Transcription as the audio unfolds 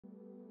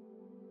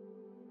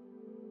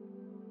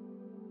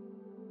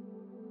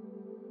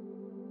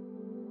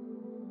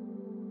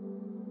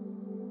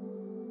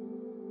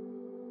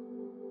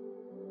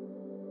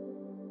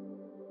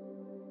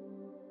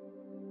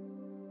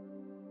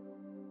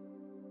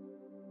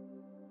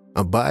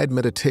Abide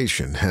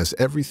Meditation has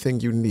everything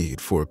you need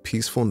for a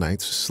peaceful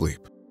night's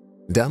sleep.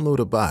 Download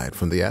Abide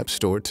from the App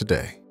Store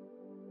today.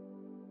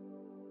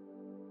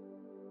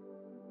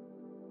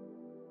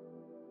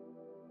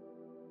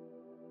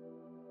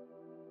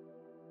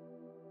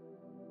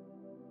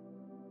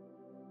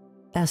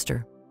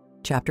 Esther,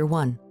 Chapter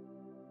 1.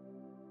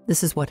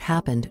 This is what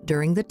happened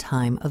during the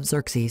time of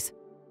Xerxes.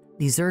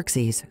 The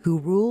Xerxes who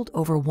ruled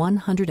over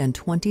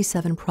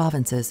 127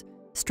 provinces,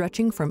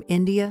 stretching from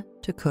India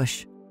to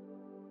Cush.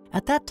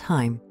 At that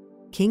time,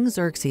 King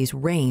Xerxes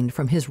reigned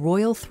from his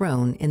royal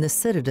throne in the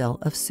citadel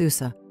of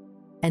Susa,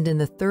 and in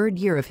the 3rd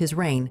year of his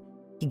reign,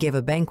 he gave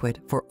a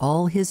banquet for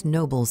all his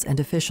nobles and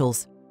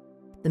officials,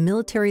 the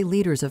military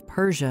leaders of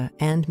Persia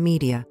and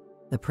Media,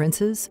 the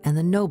princes and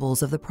the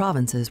nobles of the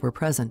provinces were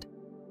present.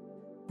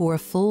 For a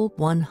full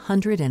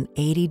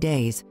 180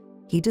 days,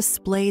 he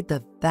displayed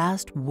the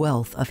vast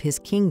wealth of his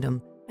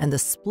kingdom and the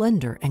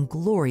splendor and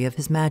glory of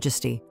his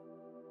majesty.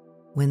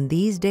 When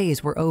these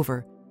days were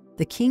over,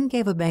 the king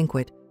gave a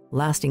banquet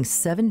lasting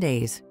 7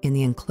 days in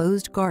the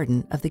enclosed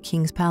garden of the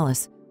king's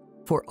palace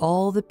for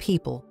all the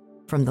people,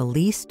 from the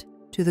least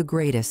to the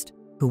greatest,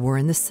 who were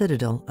in the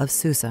citadel of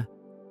Susa.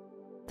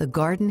 The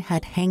garden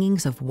had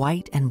hangings of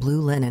white and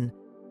blue linen,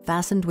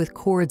 fastened with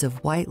cords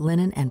of white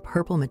linen and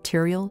purple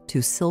material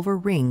to silver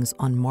rings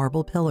on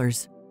marble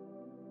pillars.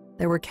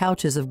 There were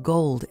couches of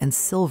gold and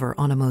silver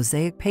on a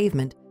mosaic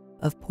pavement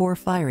of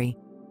porphyry,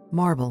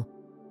 marble,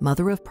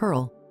 mother of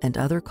pearl, and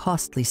other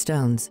costly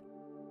stones.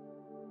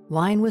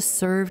 Wine was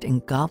served in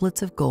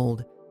goblets of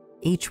gold,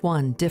 each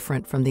one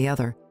different from the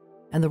other,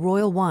 and the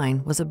royal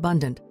wine was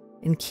abundant,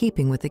 in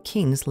keeping with the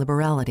king's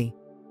liberality.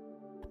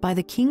 By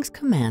the king's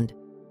command,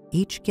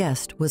 each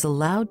guest was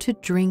allowed to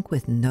drink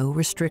with no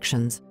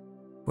restrictions,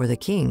 for the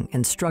king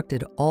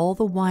instructed all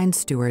the wine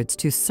stewards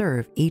to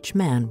serve each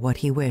man what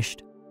he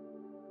wished.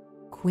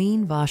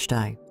 Queen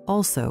Vashti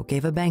also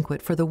gave a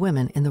banquet for the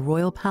women in the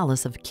royal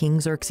palace of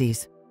King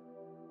Xerxes.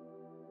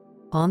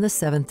 On the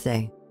 7th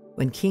day,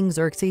 when King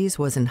Xerxes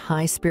was in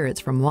high spirits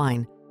from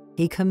wine,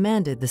 he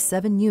commanded the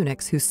 7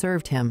 eunuchs who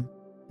served him,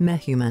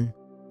 Mehuman,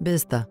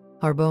 Biztha,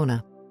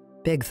 Harbona,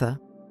 Bigtha,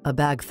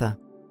 Abagtha,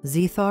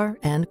 Zethar,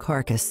 and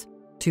Carcass,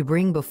 to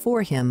bring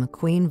before him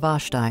Queen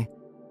Vashti,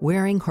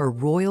 wearing her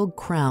royal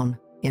crown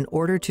in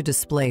order to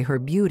display her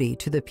beauty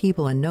to the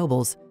people and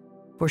nobles,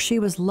 for she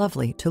was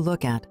lovely to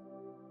look at.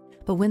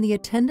 But when the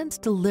attendants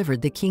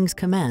delivered the king's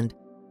command,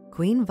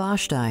 Queen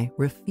Vashti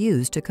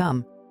refused to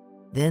come.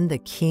 Then the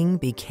king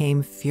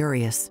became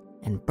furious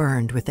and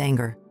burned with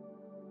anger.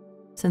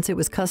 Since it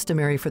was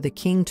customary for the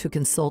king to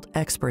consult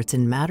experts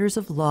in matters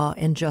of law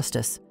and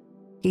justice,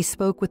 he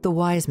spoke with the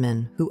wise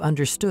men who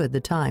understood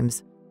the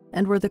times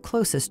and were the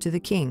closest to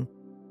the king: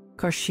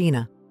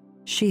 Karshena,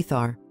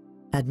 Shethar,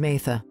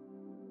 Admatha,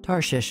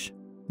 Tarshish,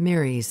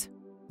 Meres,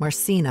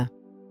 Marsena,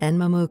 and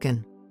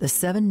Mamukan, the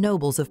 7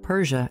 nobles of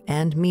Persia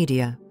and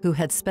Media who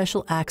had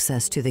special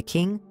access to the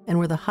king and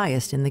were the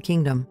highest in the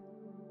kingdom.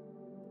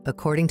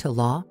 According to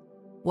law,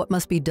 what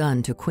must be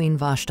done to Queen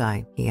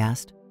Vashti? He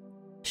asked.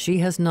 She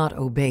has not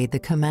obeyed the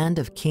command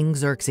of King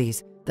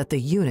Xerxes that the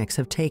eunuchs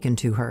have taken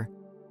to her.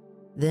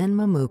 Then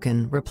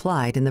Mamukan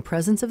replied in the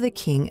presence of the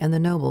king and the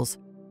nobles,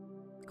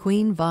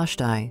 Queen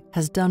Vashti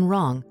has done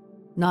wrong,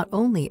 not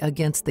only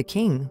against the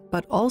king,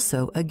 but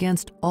also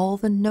against all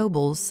the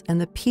nobles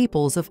and the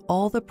peoples of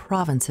all the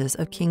provinces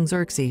of King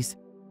Xerxes.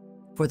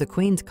 For the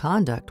queen's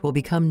conduct will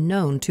become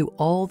known to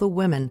all the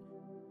women,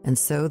 and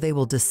so they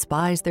will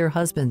despise their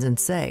husbands and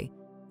say,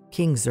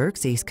 King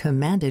Xerxes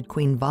commanded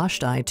Queen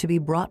Vashti to be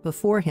brought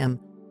before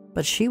him,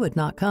 but she would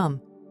not come.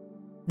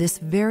 This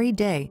very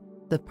day,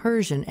 the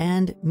Persian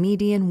and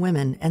Median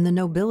women and the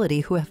nobility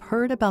who have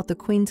heard about the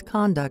queen's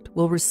conduct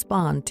will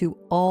respond to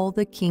all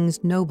the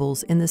king's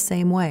nobles in the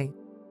same way.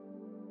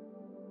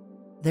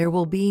 There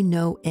will be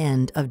no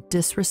end of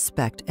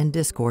disrespect and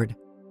discord.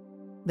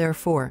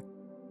 Therefore,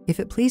 if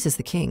it pleases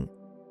the king,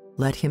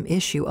 let him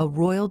issue a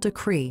royal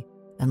decree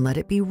and let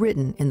it be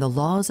written in the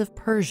laws of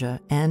Persia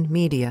and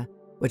Media,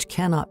 which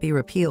cannot be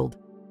repealed,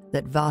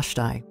 that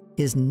Vashti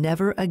is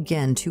never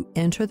again to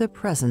enter the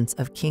presence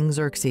of King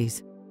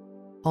Xerxes.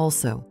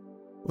 Also,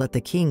 let the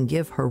king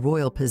give her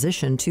royal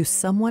position to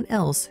someone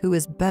else who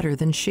is better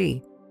than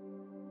she.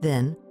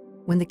 Then,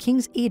 when the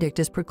king's edict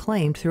is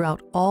proclaimed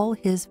throughout all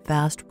his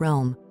vast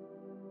realm,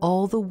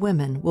 all the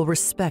women will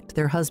respect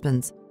their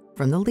husbands,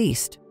 from the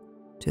least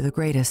to the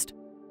greatest.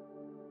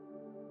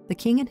 The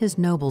king and his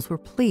nobles were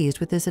pleased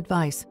with this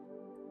advice,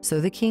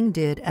 so the king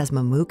did as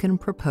Mamukan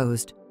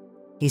proposed.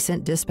 He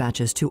sent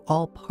dispatches to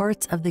all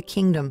parts of the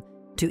kingdom,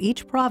 to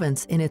each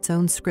province in its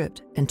own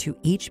script, and to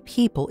each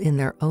people in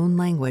their own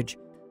language,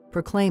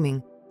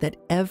 proclaiming that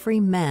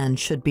every man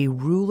should be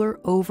ruler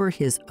over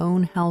his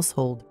own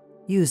household,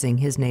 using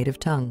his native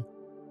tongue.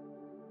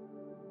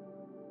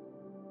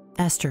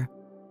 Esther,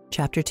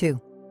 Chapter 2.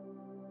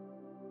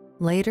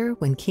 Later,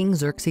 when King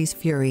Xerxes'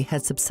 fury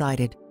had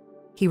subsided,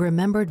 he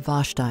remembered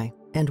Vashti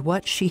and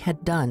what she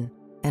had done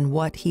and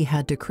what he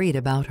had decreed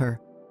about her.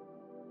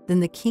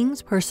 Then the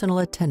king's personal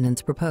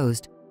attendants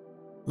proposed,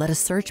 let a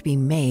search be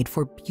made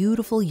for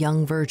beautiful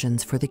young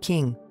virgins for the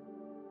king.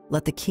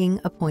 Let the king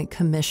appoint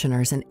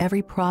commissioners in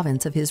every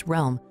province of his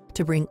realm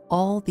to bring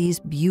all these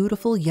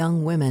beautiful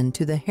young women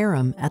to the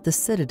harem at the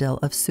citadel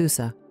of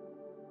Susa.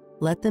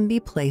 Let them be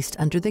placed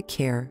under the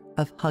care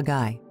of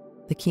Haggai,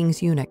 the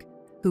king's eunuch,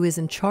 who is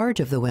in charge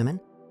of the women,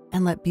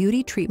 and let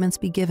beauty treatments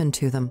be given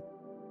to them.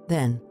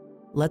 Then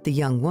let the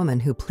young woman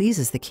who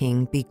pleases the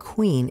king be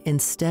queen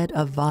instead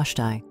of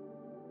Vashti."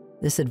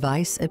 This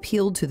advice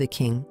appealed to the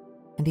king,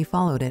 and he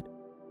followed it.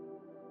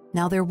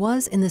 Now there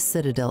was in the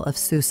citadel of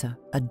Susa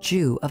a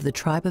Jew of the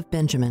tribe of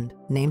Benjamin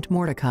named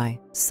Mordecai,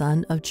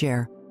 son of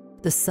Jair,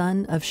 the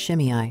son of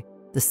Shimei,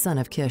 the son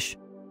of Kish,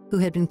 who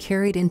had been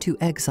carried into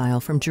exile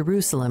from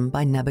Jerusalem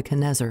by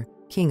Nebuchadnezzar,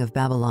 king of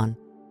Babylon,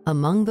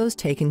 among those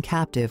taken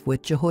captive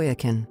with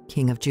Jehoiakim,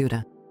 king of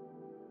Judah.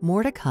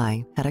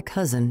 Mordecai had a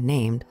cousin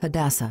named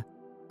Hadassah,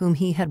 whom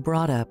he had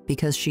brought up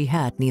because she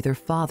had neither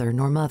father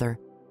nor mother.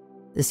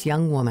 This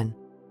young woman,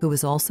 who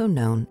was also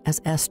known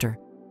as Esther,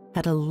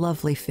 had a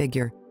lovely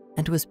figure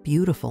and was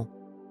beautiful.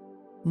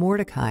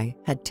 Mordecai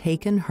had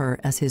taken her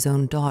as his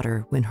own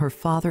daughter when her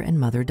father and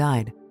mother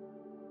died.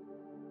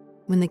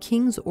 When the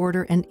king's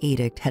order and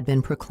edict had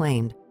been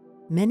proclaimed,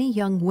 many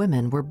young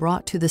women were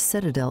brought to the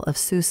citadel of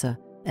Susa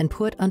and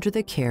put under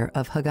the care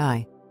of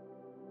Haggai.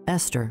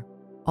 Esther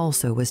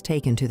also was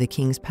taken to the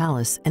king's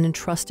palace and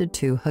entrusted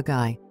to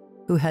Haggai,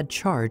 who had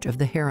charge of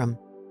the harem.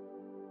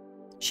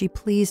 She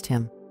pleased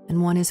him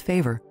and won his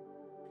favor.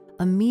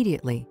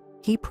 Immediately,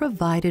 he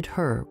provided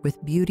her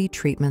with beauty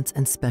treatments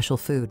and special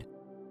food.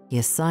 He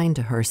assigned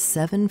to her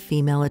 7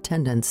 female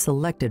attendants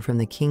selected from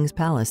the king's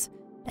palace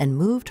and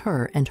moved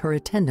her and her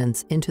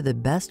attendants into the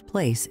best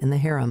place in the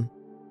harem.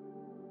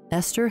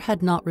 Esther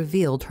had not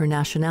revealed her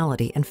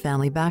nationality and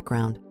family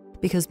background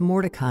because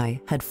Mordecai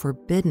had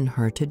forbidden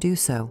her to do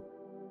so.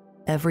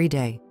 Every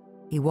day,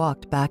 he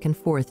walked back and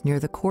forth near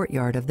the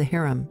courtyard of the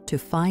harem to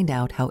find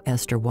out how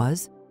Esther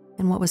was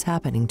and what was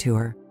happening to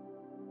her.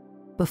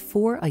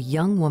 Before a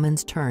young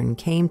woman's turn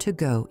came to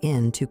go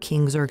in to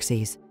King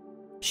Xerxes,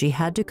 she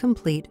had to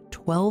complete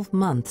 12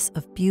 months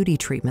of beauty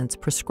treatments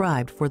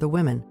prescribed for the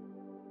women,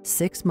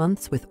 6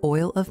 months with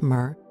oil of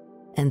myrrh,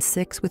 and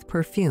 6 with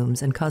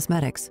perfumes and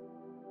cosmetics.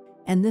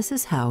 And this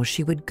is how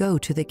she would go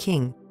to the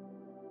king.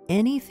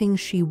 Anything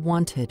she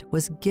wanted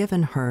was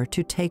given her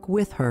to take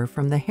with her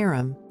from the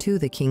harem to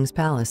the king's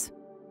palace.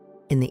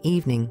 In the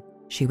evening,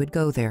 she would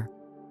go there,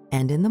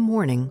 and in the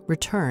morning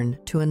return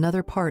to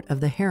another part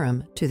of the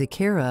harem to the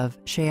care of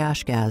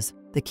Shaashgaz,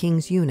 the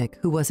king's eunuch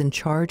who was in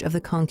charge of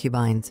the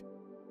concubines.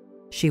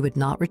 She would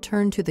not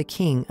return to the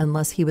king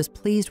unless he was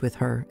pleased with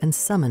her and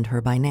summoned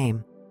her by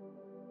name.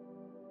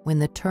 When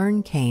the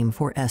turn came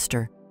for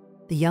Esther,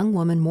 the young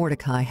woman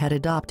Mordecai had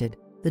adopted,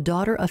 the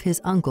daughter of his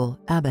uncle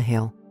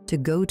Abihail, to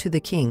go to the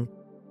king,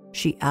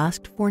 she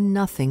asked for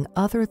nothing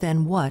other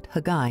than what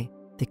Haggai,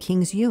 the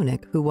king's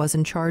eunuch who was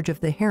in charge of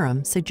the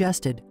harem,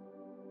 suggested.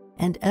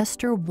 And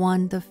Esther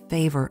won the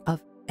favor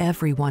of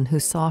everyone who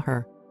saw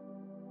her.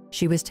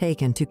 She was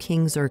taken to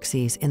King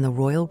Xerxes in the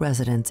royal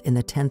residence in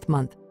the 10th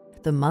month,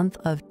 the month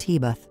of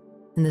Tebeth,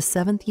 in the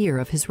 7th year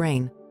of his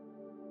reign.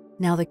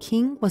 Now the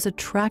king was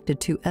attracted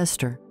to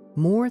Esther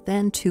more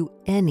than to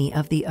any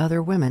of the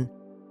other women,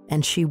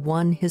 and she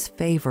won his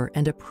favor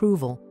and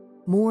approval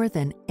more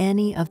than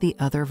any of the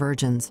other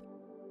virgins.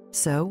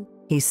 So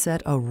he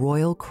set a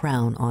royal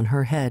crown on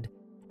her head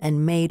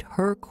and made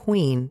her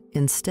queen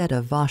instead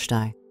of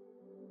Vashti.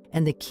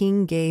 And the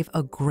king gave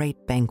a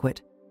great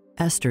banquet,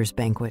 Esther's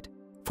banquet,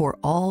 for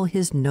all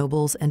his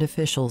nobles and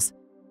officials.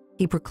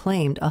 He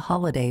proclaimed a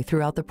holiday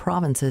throughout the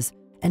provinces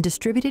and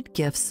distributed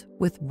gifts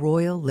with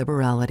royal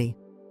liberality.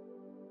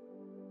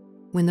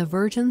 When the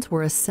virgins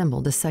were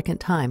assembled a second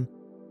time,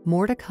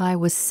 Mordecai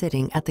was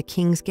sitting at the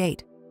king's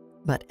gate,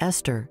 but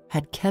Esther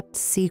had kept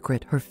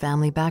secret her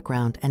family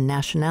background and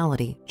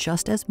nationality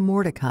just as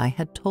Mordecai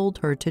had told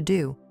her to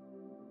do,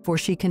 for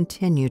she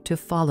continued to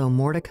follow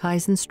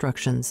Mordecai's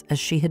instructions as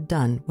she had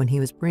done when he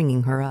was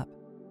bringing her up.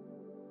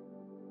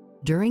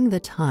 During the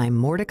time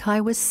Mordecai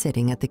was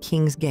sitting at the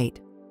king's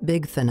gate,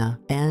 Bigthana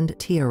and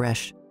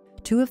Teresh,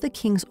 2 of the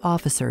king's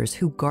officers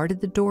who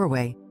guarded the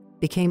doorway,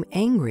 became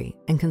angry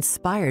and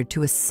conspired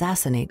to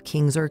assassinate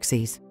King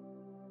Xerxes.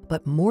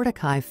 But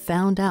Mordecai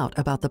found out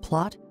about the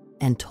plot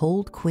and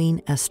told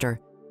Queen Esther,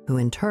 who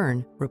in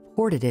turn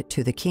reported it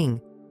to the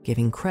king,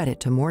 giving credit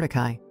to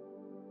Mordecai.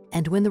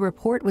 And when the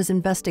report was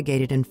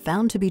investigated and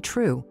found to be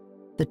true,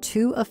 the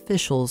 2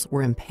 officials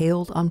were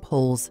impaled on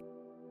poles.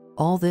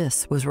 All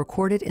this was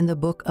recorded in the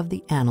book of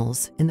the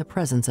Annals in the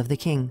presence of the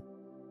king.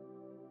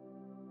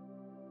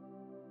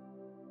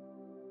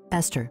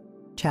 Esther,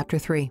 chapter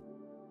 3.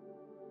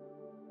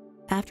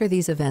 After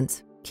these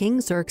events, King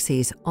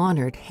Xerxes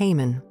honored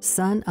Haman,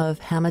 son of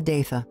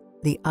Hammedatha,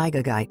 the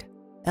Agagite,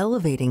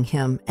 elevating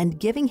him and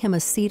giving him a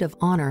seat of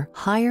honor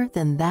higher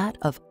than that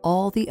of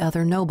all the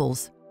other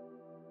nobles.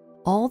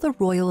 All the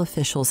royal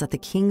officials at the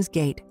king's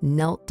gate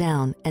knelt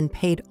down and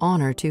paid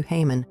honor to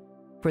Haman,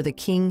 for the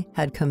king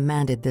had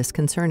commanded this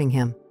concerning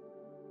him.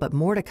 But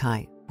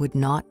Mordecai would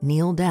not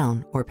kneel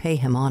down or pay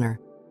him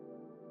honor.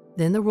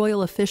 Then the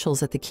royal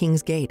officials at the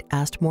king's gate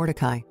asked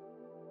Mordecai,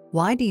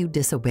 "Why do you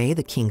disobey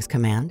the king's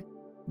command?"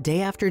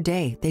 Day after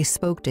day they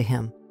spoke to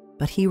him,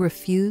 but he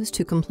refused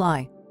to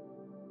comply.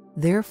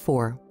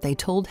 Therefore they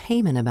told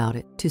Haman about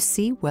it to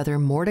see whether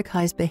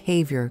Mordecai's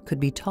behavior could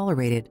be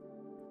tolerated,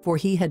 for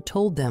he had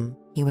told them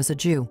he was a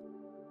Jew.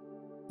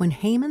 When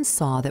Haman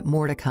saw that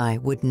Mordecai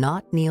would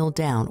not kneel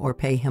down or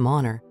pay him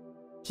honor,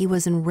 he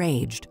was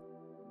enraged.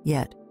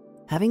 Yet,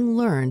 having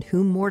learned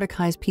who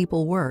Mordecai's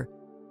people were,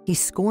 he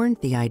scorned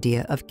the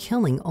idea of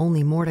killing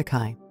only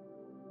Mordecai.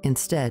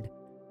 Instead,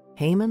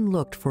 Haman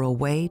looked for a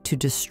way to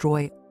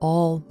destroy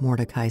all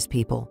Mordecai's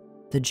people,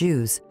 the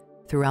Jews,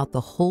 throughout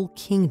the whole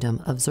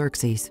kingdom of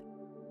Xerxes.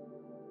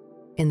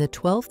 In the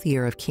 12th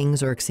year of King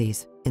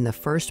Xerxes, in the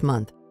first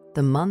month,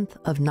 the month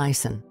of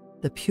Nisan,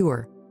 the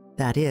pure,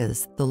 that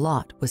is, the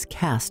lot was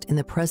cast in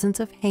the presence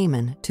of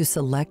Haman to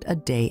select a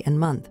day and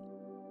month.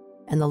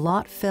 And the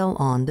lot fell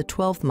on the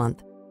 12th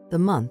month, the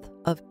month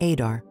of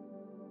Adar.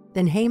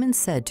 Then Haman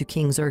said to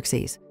King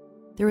Xerxes,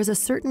 "There is a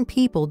certain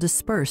people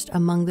dispersed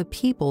among the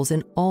peoples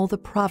in all the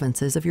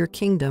provinces of your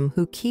kingdom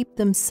who keep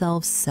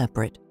themselves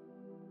separate.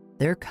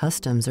 Their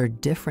customs are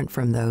different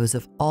from those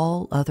of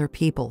all other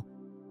people,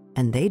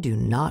 and they do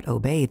not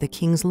obey the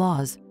king's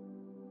laws.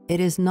 It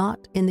is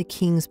not in the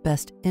king's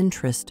best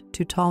interest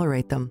to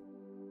tolerate them.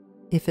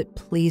 If it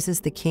pleases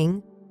the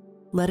king,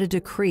 let a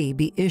decree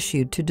be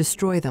issued to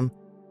destroy them,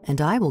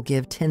 and I will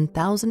give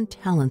 10,000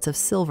 talents of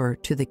silver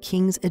to the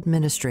king's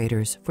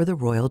administrators for the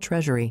royal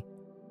treasury."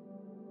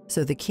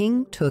 So the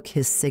king took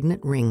his signet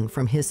ring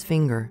from his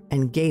finger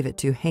and gave it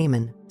to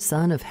Haman,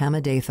 son of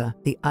Hammedatha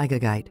the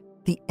Agagite,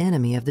 the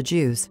enemy of the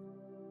Jews.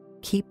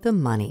 "Keep the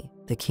money,"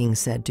 the king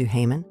said to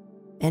Haman,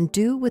 "and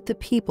do with the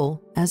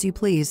people as you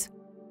please."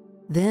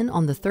 Then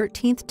on the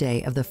 13th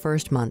day of the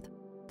first month,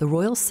 the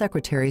royal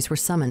secretaries were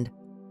summoned.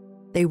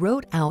 They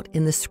wrote out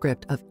in the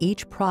script of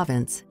each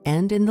province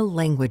and in the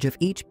language of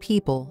each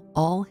people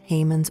all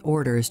Haman's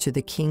orders to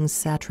the king's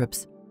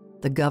satraps,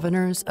 the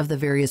governors of the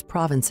various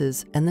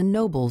provinces, and the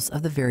nobles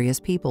of the various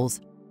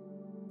peoples.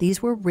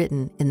 These were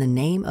written in the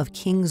name of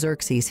King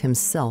Xerxes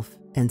himself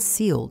and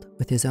sealed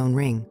with his own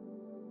ring.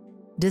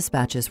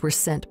 Dispatches were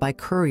sent by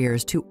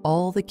couriers to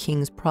all the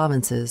king's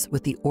provinces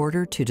with the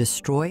order to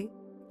destroy,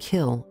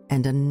 kill,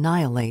 and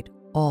annihilate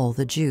all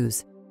the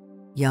Jews,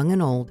 young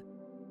and old,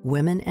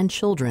 women and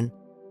children,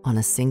 on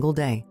a single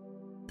day,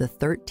 the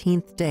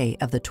 13th day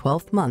of the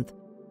 12th month,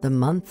 the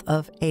month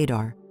of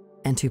Adar,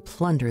 and to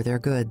plunder their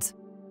goods.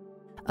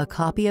 A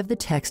copy of the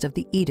text of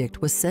the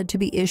edict was said to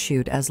be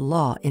issued as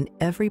law in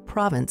every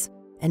province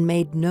and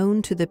made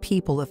known to the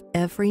people of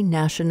every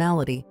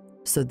nationality,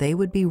 so they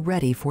would be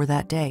ready for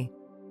that day.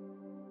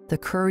 The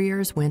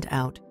couriers went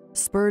out,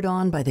 spurred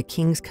on by the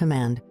king's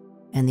command,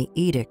 and the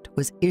edict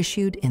was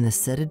issued in the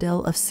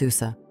citadel of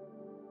Susa.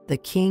 The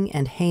king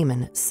and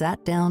Haman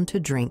sat down to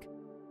drink,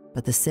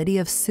 but the city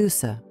of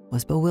Susa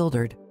was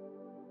bewildered.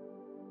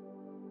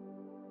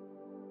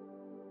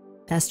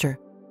 Esther,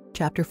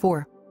 chapter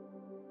 4.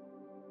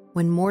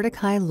 When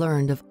Mordecai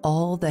learned of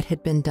all that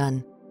had been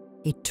done,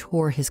 he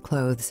tore his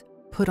clothes,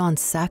 put on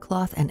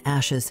sackcloth and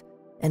ashes,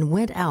 and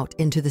went out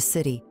into the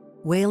city,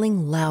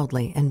 wailing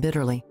loudly and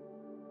bitterly.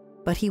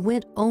 But he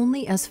went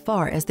only as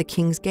far as the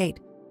king's gate,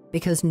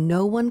 because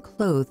no one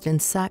clothed in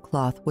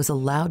sackcloth was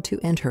allowed to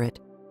enter it.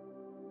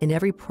 In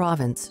every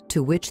province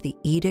to which the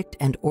edict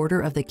and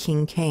order of the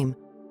king came,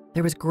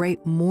 there was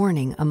great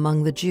mourning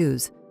among the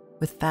Jews,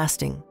 with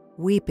fasting,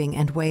 weeping,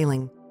 and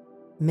wailing.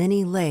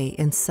 Many lay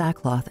in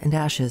sackcloth and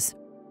ashes.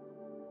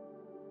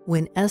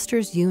 When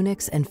Esther's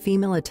eunuchs and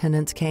female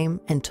attendants came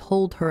and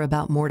told her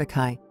about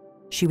Mordecai,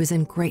 she was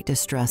in great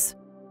distress.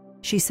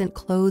 She sent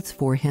clothes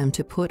for him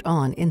to put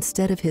on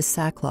instead of his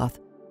sackcloth,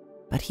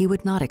 but he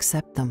would not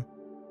accept them.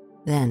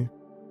 Then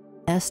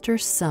Esther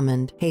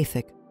summoned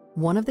Hathach,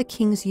 one of the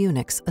king's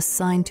eunuchs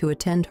assigned to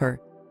attend her,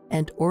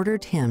 and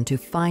ordered him to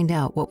find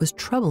out what was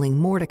troubling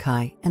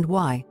Mordecai and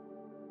why.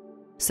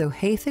 So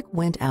Hathach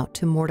went out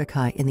to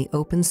Mordecai in the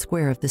open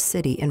square of the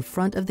city in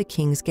front of the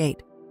king's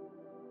gate.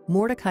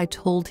 Mordecai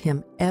told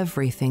him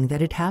everything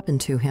that had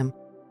happened to him,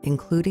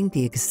 including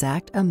the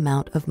exact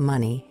amount of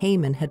money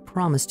Haman had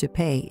promised to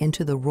pay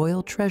into the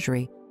royal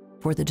treasury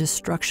for the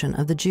destruction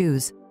of the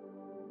Jews.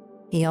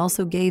 He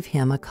also gave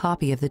him a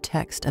copy of the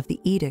text of the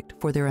edict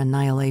for their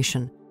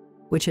annihilation,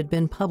 which had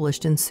been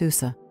published in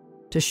Susa,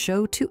 to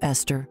show to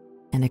Esther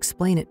and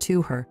explain it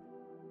to her.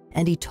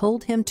 And he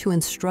told him to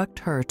instruct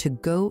her to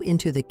go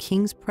into the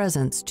king's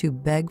presence to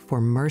beg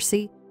for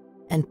mercy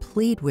and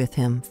plead with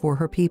him for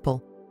her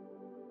people.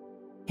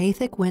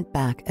 Hathach went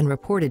back and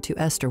reported to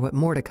Esther what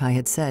Mordecai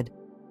had said.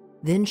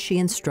 Then she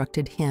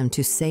instructed him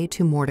to say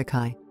to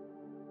Mordecai,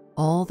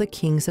 "All the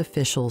king's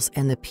officials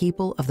and the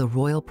people of the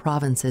royal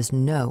provinces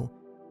know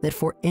that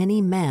for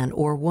any man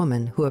or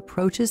woman who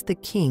approaches the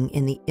king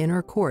in the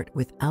inner court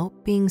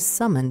without being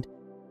summoned,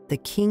 the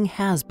king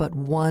has but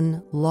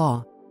one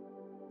law,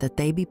 that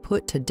they be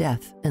put to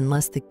death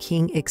unless the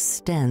king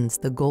extends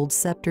the gold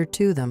scepter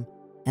to them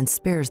and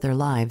spares their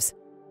lives.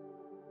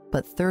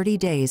 But 30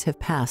 days have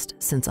passed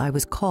since I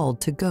was called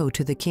to go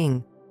to the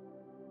king,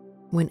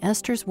 When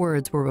Esther's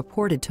words were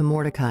reported to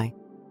Mordecai,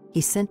 he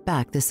sent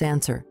back this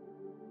answer: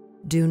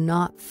 "Do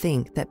not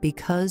think that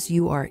because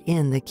you are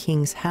in the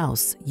king's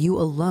house, you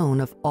alone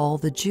of all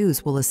the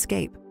Jews will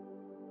escape.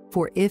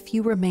 For if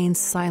you remain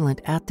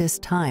silent at this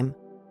time,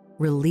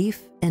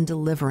 relief and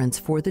deliverance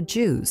for the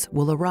Jews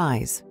will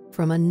arise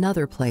from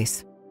another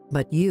place,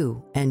 but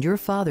you and your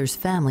father's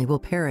family will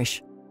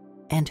perish.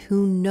 And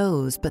who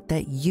knows but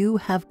that you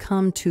have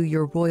come to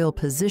your royal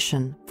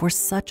position for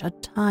such a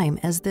time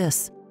as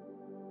this?"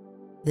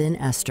 Then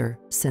Esther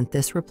sent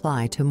this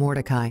reply to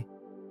Mordecai: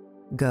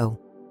 "Go,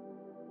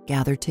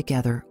 gather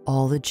together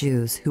all the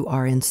Jews who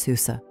are in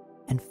Susa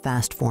and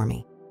fast for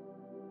me.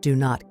 Do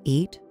not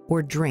eat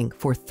or drink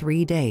for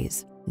 3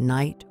 days,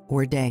 night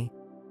or day.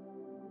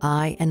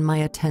 I and my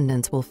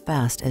attendants will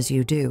fast as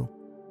you do.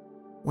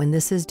 When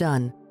this is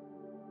done,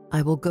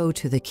 I will go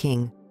to the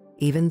king,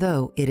 even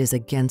though it is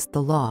against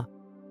the law.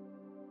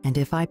 And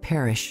if I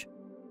perish,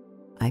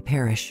 I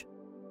perish."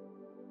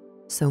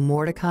 So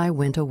Mordecai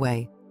went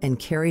away and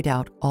carried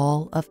out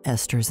all of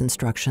Esther's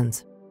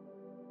instructions.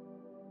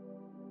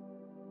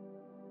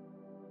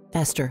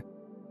 Esther,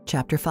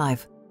 chapter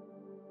 5.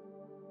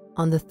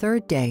 On the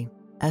 3rd day,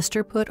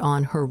 Esther put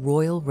on her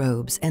royal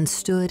robes and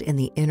stood in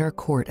the inner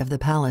court of the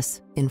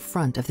palace in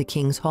front of the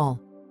king's hall.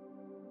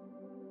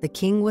 The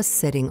king was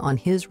sitting on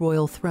his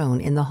royal throne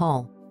in the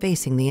hall,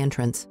 facing the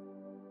entrance.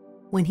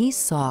 When he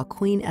saw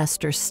Queen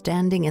Esther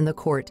standing in the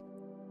court,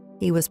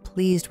 he was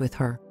pleased with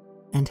her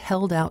and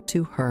held out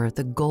to her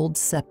the gold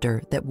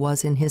scepter that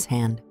was in his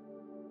hand.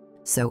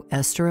 So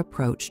Esther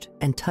approached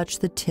and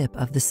touched the tip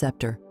of the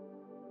scepter.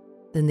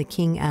 Then the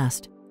king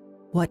asked,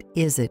 "What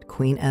is it,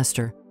 Queen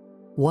Esther?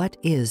 What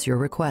is your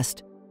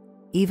request?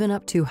 Even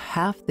up to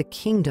half the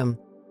kingdom,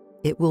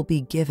 it will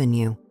be given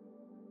you."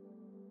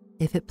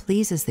 "If it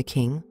pleases the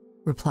king,"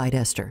 replied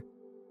Esther,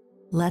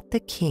 "let the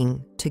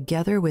king,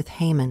 together with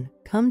Haman,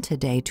 come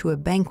today to a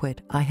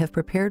banquet I have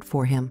prepared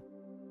for him."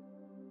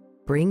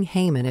 "Bring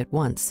Haman at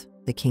once,"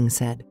 the king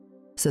said,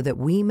 "so that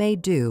we may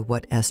do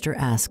what Esther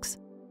asks."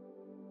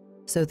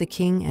 So the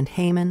king and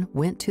Haman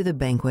went to the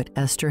banquet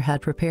Esther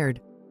had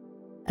prepared.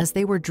 As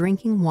they were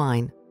drinking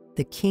wine,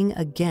 the king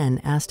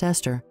again asked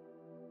Esther,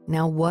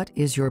 "Now what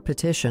is your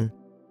petition?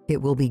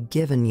 It will be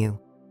given you.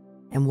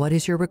 And what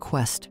is your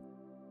request?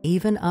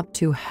 Even up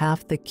to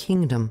half the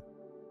kingdom,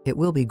 it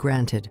will be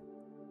granted."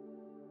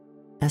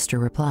 Esther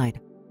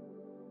replied,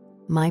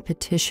 "My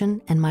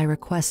petition and my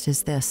request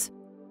is this: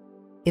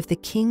 if the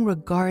king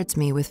regards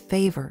me with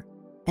favor,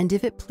 and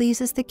if it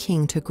pleases the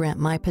king to grant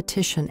my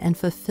petition and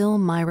fulfill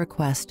my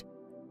request,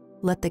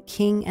 let the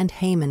king and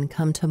Haman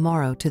come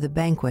tomorrow to the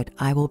banquet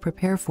I will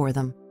prepare for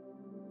them.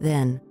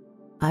 Then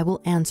I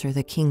will answer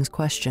the king's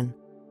question."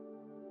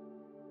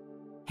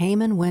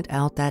 Haman went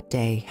out that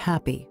day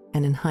happy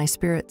and in high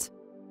spirits.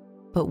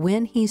 But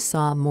when he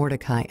saw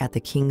Mordecai at the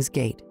king's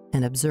gate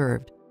and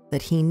observed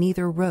that he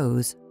neither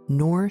rose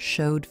nor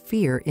showed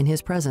fear in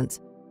his presence,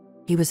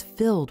 he was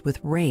filled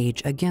with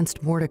rage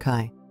against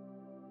Mordecai.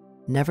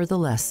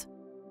 Nevertheless,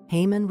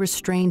 Haman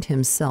restrained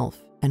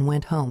himself and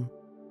went home.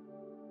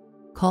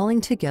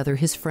 Calling together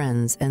his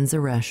friends and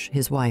Zeresh,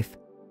 his wife,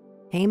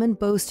 Haman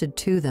boasted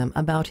to them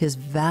about his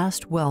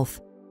vast wealth,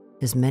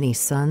 his many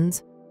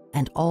sons,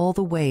 and all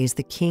the ways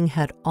the king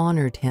had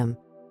honored him,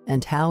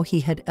 and how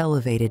he had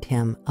elevated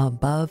him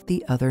above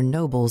the other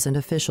nobles and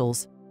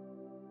officials.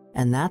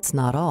 "And that's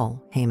not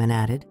all," Haman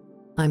added.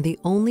 "I'm the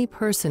only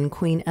person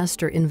Queen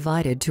Esther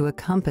invited to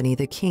accompany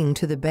the king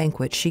to the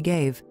banquet she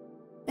gave,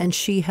 and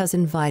she has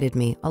invited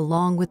me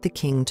along with the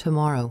king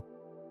tomorrow.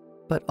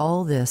 But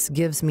all this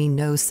gives me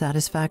no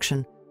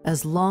satisfaction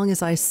as long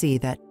as I see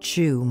that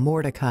Jew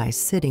Mordecai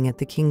sitting at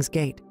the king's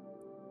gate."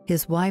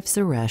 His wife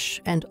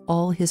Zeresh and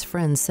all his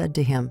friends said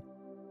to him,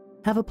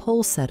 "Have a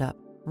pole set up,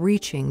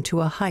 reaching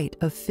to a height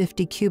of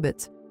 50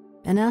 cubits,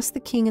 and ask the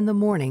king in the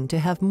morning to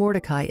have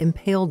Mordecai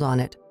impaled on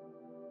it.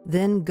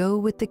 Then go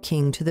with the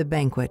king to the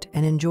banquet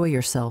and enjoy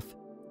yourself."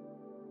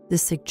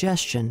 This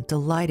suggestion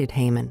delighted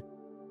Haman,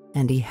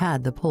 and he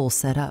had the pole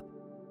set up.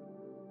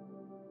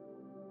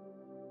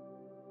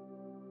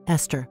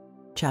 Esther,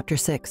 chapter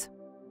 6.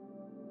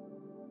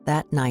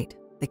 That night,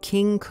 the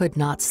king could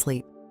not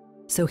sleep,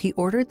 so he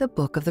ordered the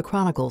book of the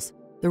Chronicles,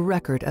 the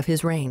record of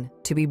his reign,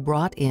 to be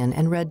brought in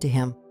and read to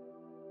him.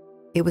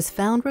 It was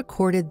found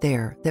recorded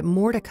there that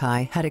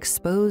Mordecai had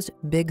exposed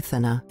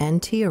Bigthana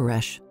and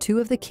Teresh, 2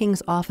 of the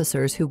king's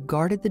officers who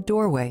guarded the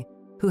doorway,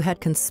 who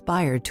had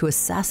conspired to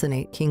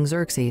assassinate King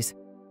Xerxes.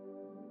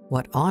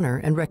 "What honor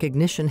and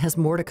recognition has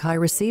Mordecai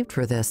received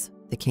for this?"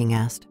 the king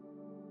asked.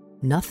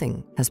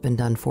 "Nothing has been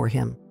done for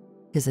him,"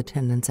 his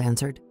attendants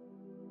answered.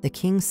 The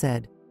king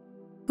said,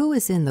 "Who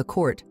is in the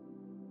court?"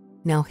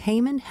 Now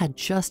Haman had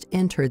just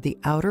entered the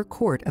outer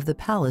court of the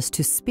palace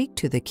to speak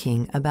to the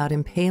king about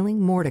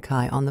impaling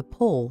Mordecai on the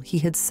pole he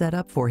had set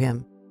up for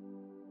him.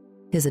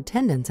 His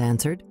attendants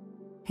answered,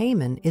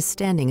 "Haman is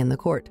standing in the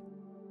court."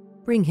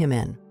 "Bring him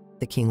in,"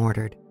 the king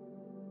ordered.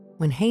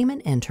 When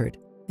Haman entered,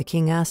 the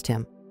king asked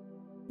him,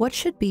 "What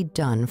should be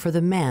done for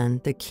the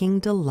man the king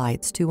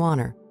delights to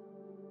honor?"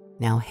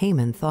 Now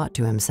Haman thought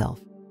to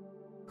himself,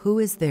 Who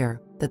is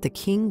there that the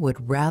king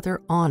would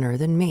rather honor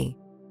than me?"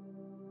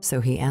 So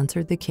he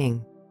answered the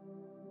king,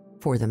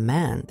 "For the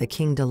man the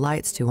king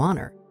delights to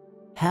honor,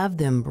 have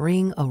them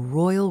bring a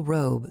royal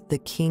robe the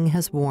king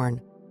has worn,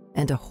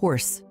 and a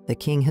horse the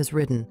king has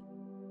ridden,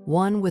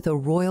 one with a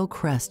royal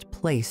crest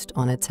placed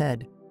on its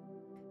head.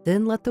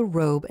 Then let the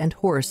robe and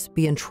horse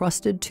be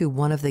entrusted to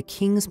one of the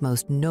king's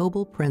most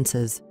noble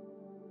princes.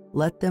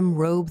 Let them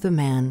robe the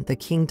man the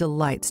king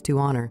delights to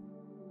honor,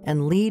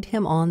 and lead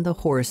him on the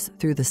horse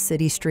through the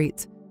city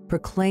streets,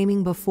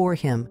 proclaiming before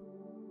him,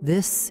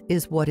 'This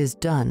is what is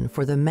done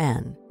for the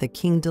man the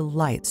king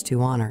delights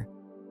to honor.'"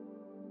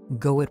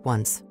 "Go at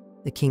once,"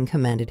 the king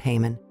commanded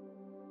Haman.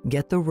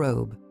 "Get the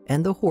robe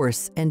and the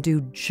horse and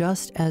do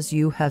just as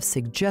you have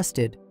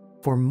suggested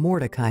for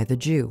Mordecai the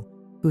Jew,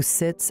 who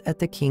sits at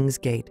the king's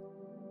gate.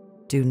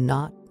 Do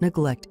not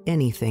neglect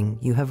anything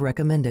you have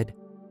recommended."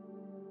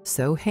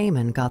 So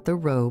Haman got the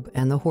robe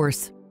and the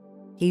horse.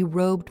 He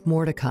robed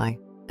Mordecai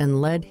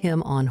and led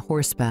him on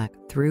horseback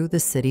through the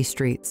city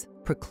streets,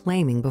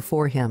 proclaiming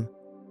before him,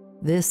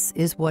 "This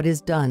is what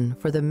is done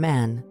for the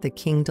man the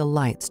king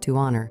delights to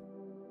honor."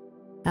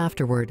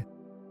 Afterward,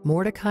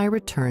 Mordecai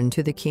returned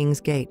to the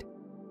king's gate,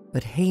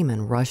 but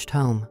Haman rushed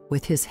home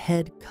with his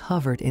head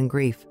covered in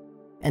grief,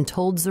 and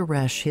told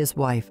Zeresh his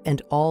wife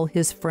and all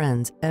his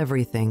friends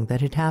everything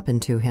that had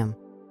happened to him.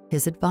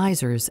 His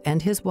advisors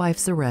and his wife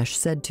Zeresh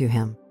said to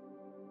him,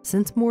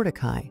 "Since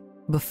Mordecai,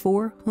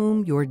 before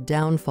whom your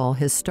downfall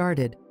has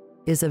started,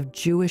 is of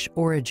Jewish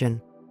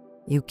origin,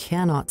 you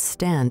cannot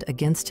stand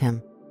against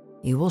him.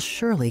 You will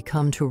surely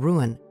come to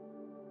ruin."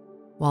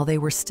 While they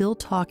were still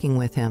talking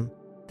with him,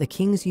 the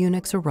king's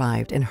eunuchs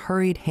arrived and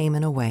hurried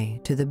Haman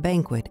away to the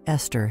banquet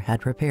Esther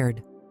had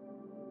prepared.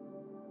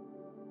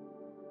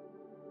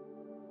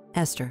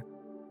 Esther,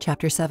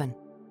 chapter 7.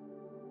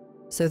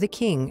 So the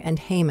king and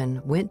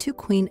Haman went to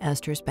Queen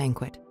Esther's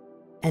banquet,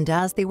 and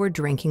as they were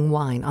drinking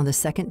wine on the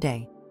second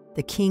day,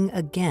 the king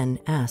again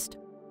asked,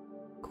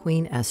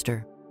 "Queen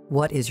Esther,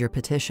 what is your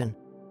petition?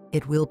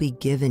 It will be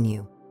given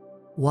you.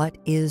 What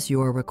is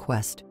your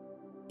request?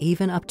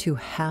 Even up to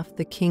half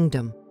the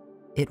kingdom,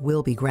 it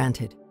will be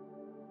granted."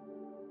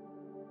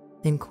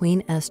 Then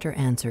Queen Esther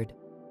answered,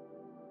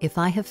 "If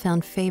I have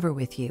found favor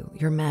with you,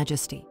 your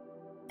majesty,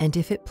 and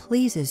if it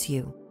pleases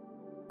you,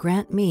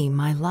 grant me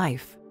my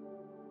life.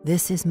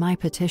 This is my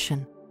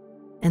petition.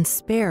 And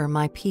spare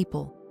my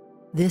people.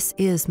 This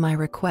is my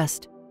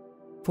request.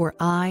 For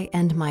I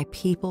and my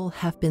people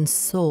have been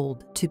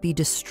sold to be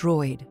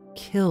destroyed,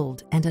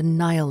 killed, and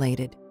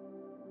annihilated.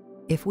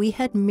 If we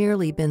had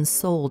merely been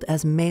sold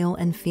as male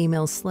and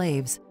female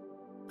slaves,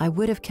 I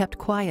would have kept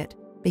quiet,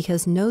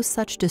 because no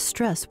such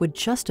distress would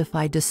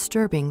justify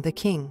disturbing the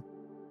king."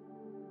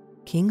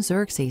 King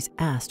Xerxes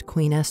asked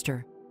Queen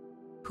Esther,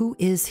 "Who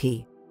is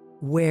he?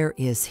 Where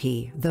is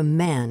he, the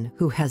man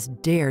who has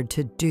dared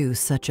to do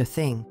such a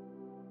thing?"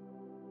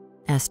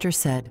 Esther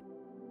said,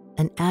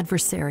 "An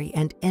adversary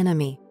and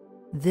enemy,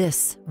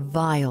 this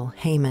vile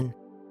Haman."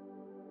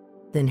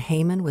 Then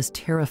Haman was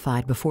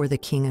terrified before the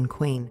king and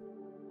queen.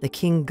 The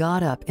king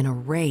got up in a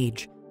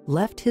rage,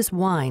 left his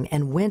wine,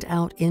 and went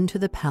out into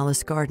the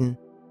palace garden.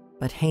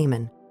 But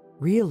Haman,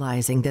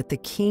 realizing that the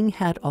king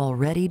had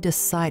already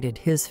decided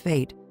his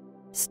fate,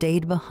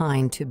 stayed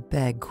behind to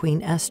beg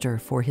Queen Esther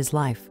for his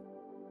life.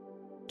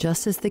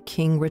 Just as the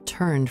king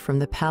returned from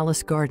the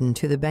palace garden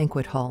to the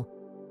banquet hall,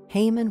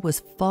 Haman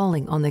was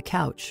falling on the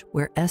couch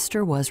where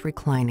Esther was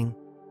reclining.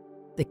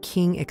 The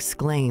king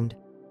exclaimed,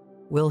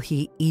 "Will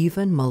he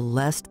even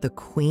molest the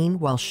queen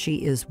while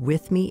she is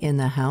with me in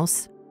the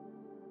house?"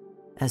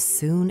 As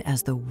soon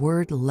as the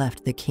word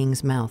left the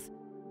king's mouth,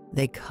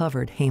 they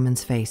covered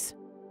Haman's face.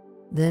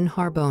 Then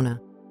Harbona,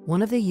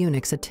 one of the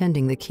eunuchs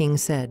attending the king,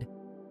 said,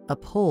 "A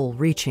pole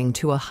reaching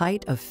to a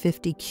height of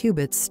 50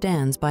 cubits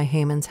stands by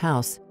Haman's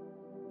house.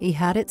 He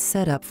had it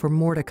set up for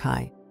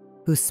Mordecai,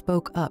 who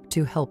spoke up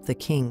to help the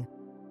king."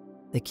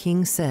 The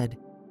king said,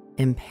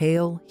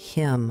 "Impale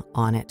him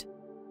on it."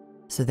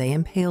 So they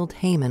impaled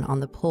Haman on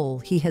the pole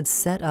he had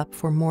set up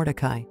for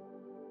Mordecai.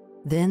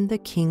 Then the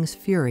king's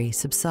fury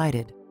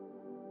subsided.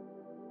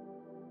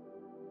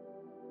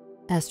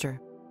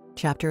 Esther,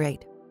 chapter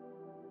 8.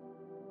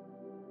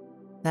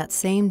 That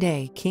same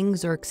day, King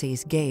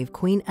Xerxes gave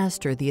Queen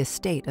Esther the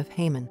estate of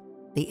Haman,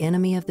 the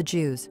enemy of the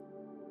Jews.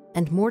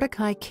 And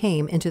Mordecai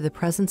came into the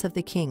presence of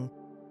the king,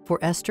 for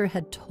Esther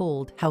had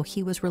told how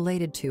he was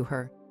related to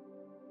her.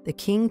 The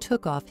king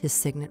took off his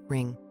signet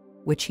ring,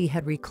 which he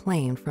had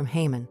reclaimed from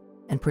Haman,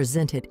 and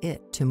presented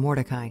it to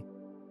Mordecai.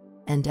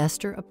 And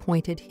Esther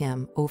appointed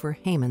him over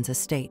Haman's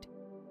estate.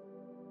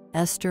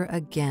 Esther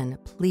again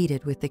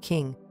pleaded with the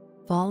king,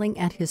 falling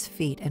at his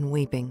feet and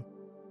weeping.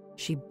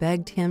 She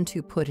begged him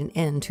to put an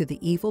end to the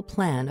evil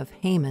plan of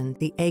Haman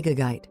the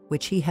Agagite,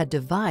 which he had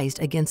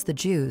devised against the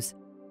Jews.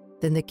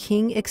 Then the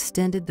king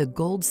extended the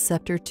gold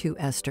scepter to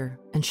Esther,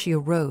 and she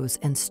arose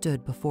and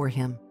stood before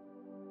him.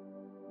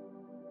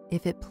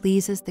 "If it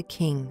pleases the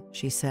king,"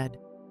 she said,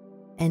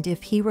 "and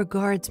if he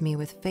regards me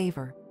with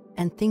favor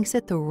and thinks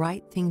it the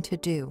right thing to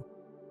do,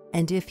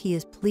 and if he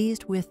is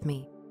pleased with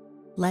me,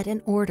 Let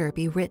an order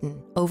be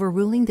written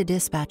overruling the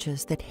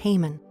dispatches that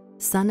Haman,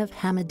 son of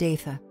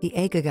Hammedatha the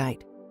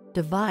Agagite,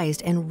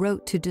 devised and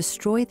wrote to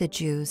destroy the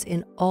Jews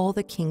in all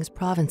the king's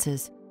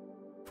provinces.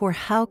 For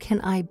how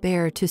can I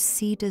bear to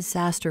see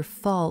disaster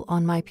fall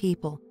on my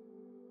people?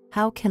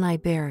 How can I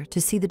bear to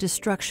see the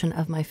destruction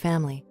of my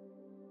family?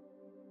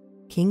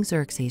 King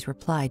Xerxes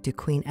replied to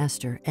Queen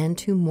Esther and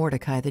to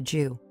Mordecai the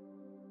Jew,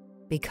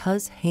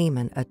 "Because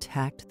Haman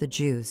attacked the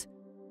Jews,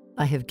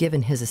 I have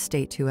given his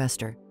estate to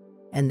Esther,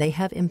 and they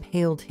have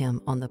impaled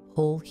him on the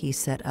pole he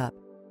set up.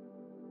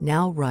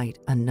 Now write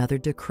another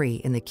decree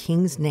in the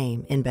king's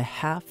name in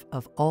behalf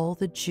of all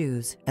the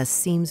Jews as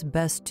seems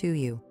best to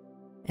you,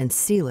 and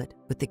seal it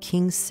with the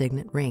king's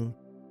signet ring.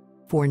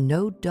 For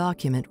no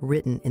document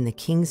written in the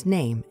king's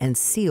name and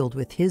sealed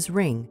with his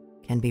ring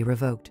can be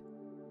revoked."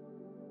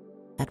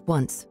 At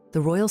once,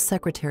 the royal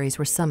secretaries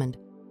were summoned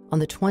on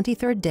the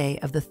 23rd day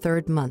of the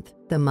 3rd month,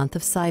 the month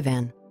of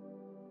Sivan.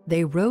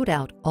 They wrote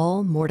out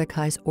all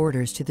Mordecai's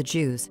orders to the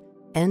Jews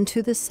and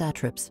to the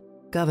satraps,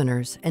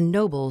 governors, and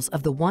nobles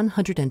of the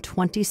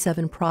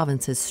 127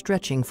 provinces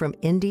stretching from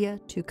India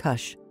to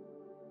Cush.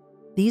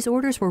 These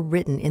orders were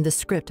written in the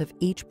script of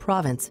each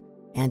province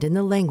and in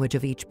the language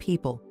of each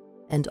people,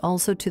 and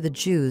also to the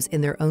Jews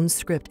in their own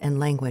script and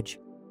language.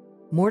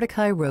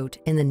 Mordecai wrote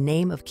in the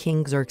name of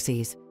King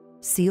Xerxes,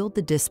 sealed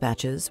the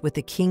dispatches with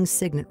the king's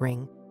signet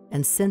ring,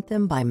 and sent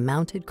them by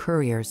mounted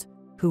couriers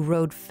who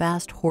rode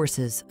fast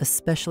horses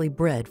especially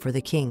bred for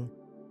the king.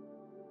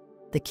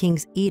 The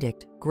king's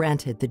edict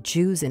granted the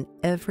Jews in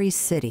every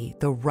city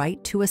the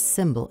right to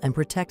assemble and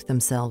protect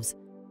themselves,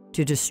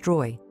 to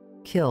destroy,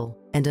 kill,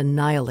 and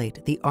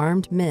annihilate the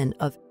armed men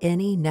of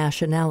any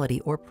nationality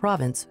or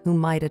province who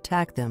might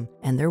attack them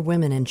and their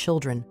women and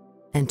children,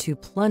 and to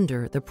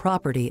plunder the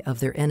property of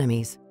their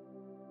enemies.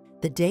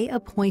 The day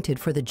appointed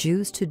for the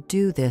Jews to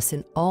do this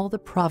in all the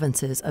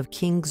provinces of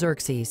King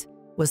Xerxes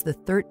was the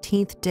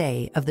 13th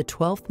day of the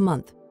 12th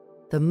month,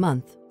 the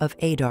month of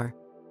Adar.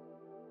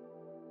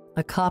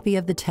 A copy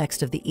of the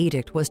text of the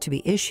edict was to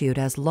be issued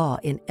as law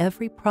in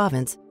every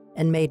province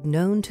and made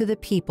known to the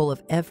people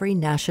of every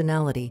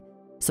nationality,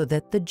 so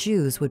that the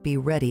Jews would be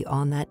ready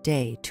on that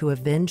day to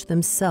avenge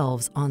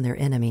themselves on their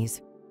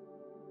enemies.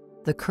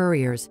 The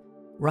couriers,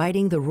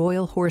 riding the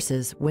royal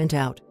horses, went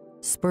out,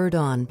 spurred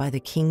on by the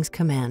king's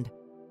command,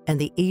 and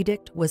the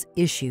edict was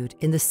issued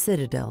in the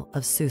citadel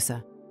of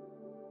Susa.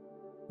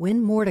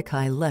 When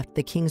Mordecai left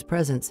the king's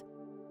presence,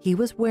 he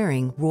was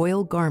wearing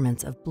royal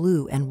garments of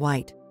blue and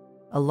white,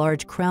 a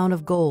large crown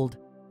of gold,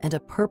 and a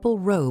purple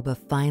robe of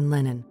fine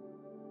linen.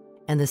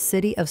 And the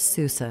city of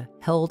Susa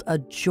held a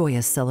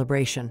joyous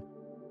celebration.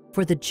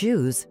 For the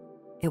Jews,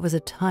 it was a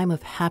time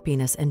of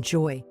happiness and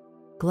joy,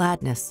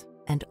 gladness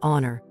and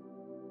honor.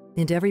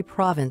 In every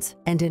province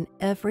and in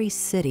every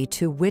city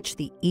to which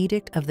the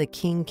edict of the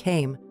king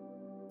came,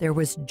 there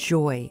was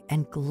joy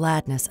and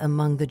gladness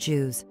among the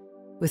Jews,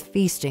 with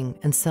feasting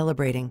and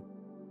celebrating.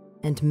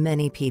 And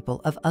many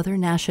people of other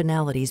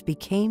nationalities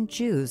became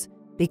Jews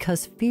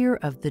because fear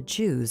of the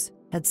Jews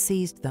had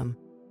seized them.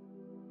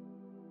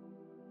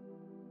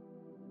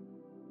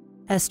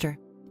 Esther,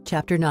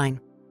 chapter 9.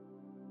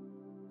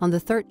 On the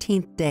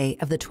 13th day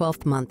of the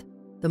 12th month,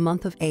 the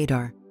month of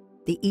Adar,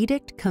 the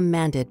edict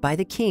commanded by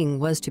the king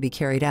was to be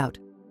carried out.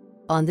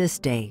 On this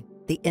day,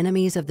 the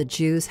enemies of the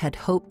Jews had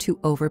hoped to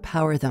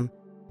overpower them,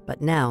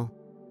 but now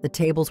the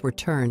tables were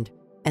turned,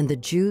 and the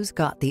Jews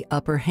got the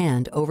upper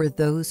hand over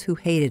those who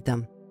hated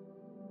them.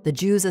 The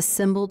Jews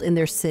assembled in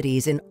their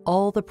cities in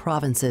all the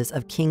provinces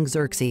of King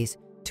Xerxes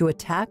to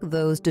attack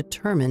those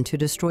determined to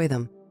destroy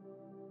them.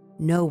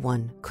 No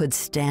one could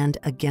stand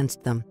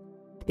against them,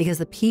 because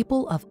the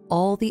people of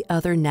all the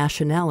other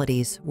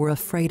nationalities were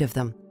afraid of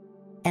them,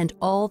 and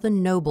all the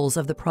nobles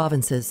of the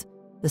provinces,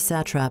 the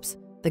satraps,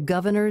 the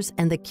governors,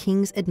 and the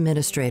king's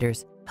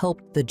administrators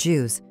helped the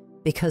Jews,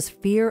 because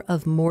fear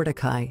of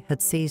Mordecai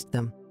had seized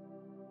them.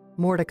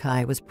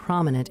 Mordecai was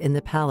prominent in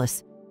the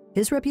palace.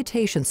 His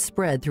reputation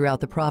spread throughout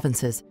the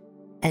provinces,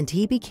 and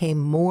he became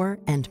more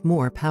and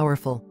more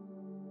powerful.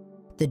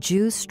 The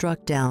Jews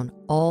struck down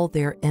all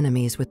their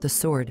enemies with the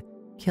sword,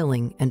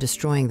 killing and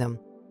destroying them,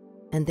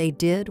 and they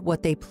did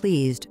what they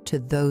pleased to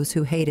those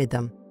who hated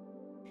them.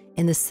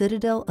 In the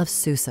citadel of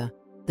Susa,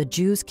 the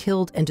Jews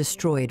killed and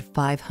destroyed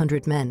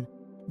 500 men.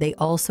 They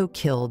also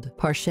killed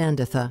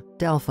Parshandatha,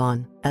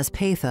 Dalphon,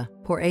 Aspatha,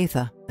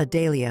 Poratha,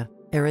 Adalia,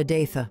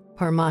 Aridatha,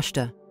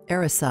 Parmashta,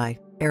 Arisai,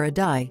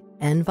 Aridai,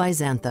 and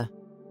Visantha,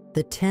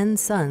 the 10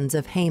 sons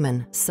of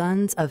Haman,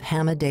 sons of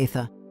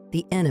Hammedatha,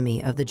 the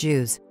enemy of the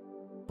Jews.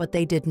 But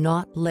they did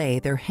not lay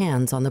their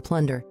hands on the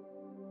plunder.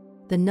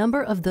 The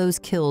number of those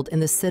killed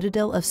in the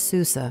citadel of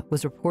Susa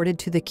was reported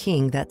to the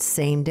king that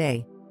same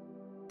day.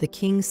 The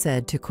king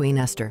said to Queen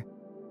Esther,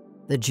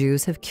 "The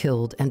Jews have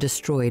killed and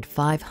destroyed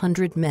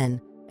 500 men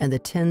and the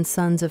 10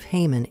 sons of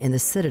Haman in the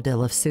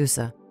citadel of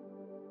Susa.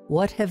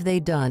 What have they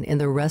done in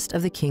the rest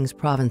of the king's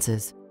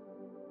provinces?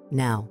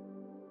 Now,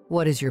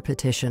 what is your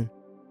petition?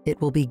 It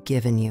will be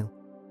given you.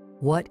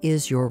 What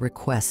is your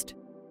request?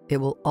 It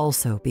will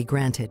also be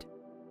granted.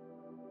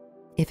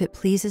 If it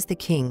pleases the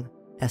king,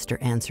 Esther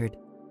answered.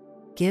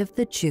 "Give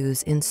the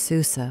Jews in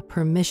Susa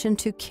permission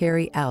to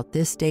carry out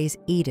this day's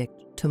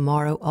edict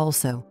tomorrow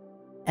also,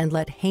 and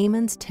let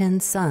Haman's 10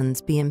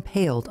 sons be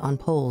impaled on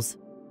poles."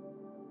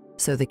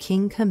 So the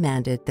king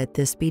commanded that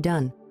this be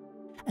done.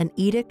 An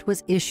edict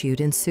was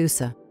issued in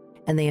Susa,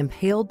 and they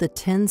impaled the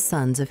 10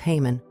 sons of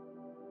Haman.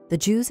 The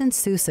Jews in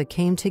Susa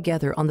came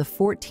together on the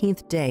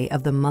 14th day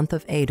of the month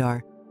of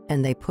Adar,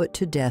 and they put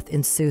to death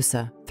in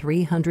Susa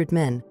 300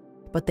 men,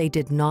 but they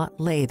did not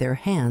lay their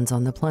hands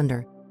on the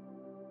plunder.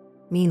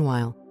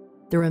 Meanwhile,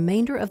 the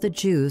remainder of the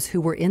Jews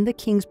who were in the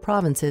king's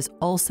provinces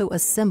also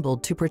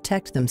assembled to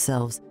protect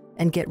themselves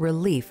and get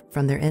relief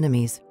from their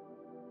enemies.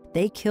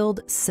 They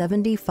killed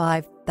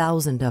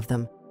 75,000 of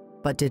them,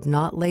 but did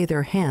not lay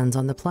their hands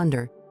on the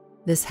plunder.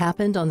 This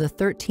happened on the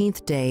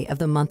 13th day of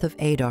the month of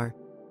Adar,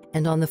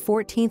 and on the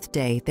 14th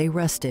day they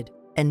rested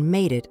and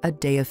made it a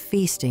day of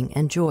feasting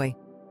and joy.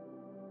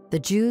 The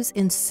Jews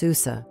in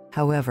Susa,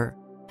 however,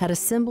 had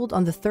assembled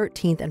on the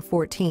 13th and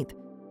 14th,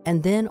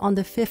 and then on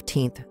the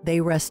 15th they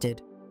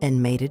rested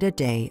and made it a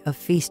day of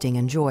feasting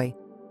and joy.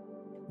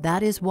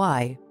 That is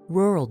why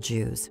rural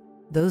Jews,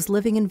 those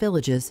living in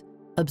villages,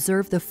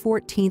 observe the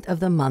 14th of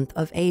the month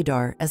of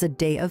Adar as a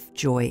day of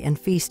joy and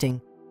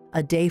feasting,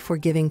 a day for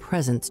giving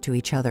presents to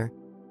each other.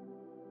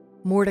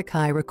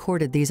 Mordecai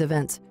recorded these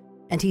events,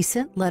 and he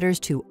sent letters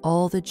to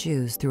all the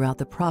Jews throughout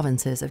the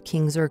provinces of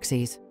King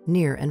Xerxes,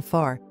 near and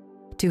far,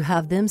 to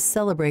have them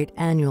celebrate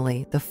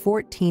annually the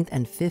 14th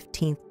and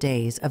 15th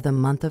days of the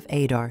month of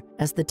Adar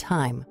as the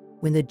time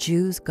when the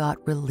Jews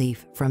got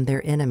relief from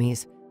their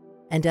enemies,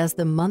 and as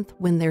the month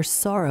when their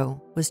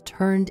sorrow was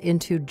turned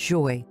into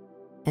joy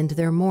and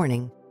their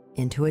mourning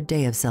into a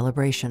day of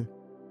celebration.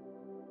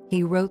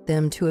 He wrote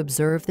them to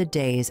observe the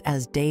days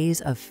as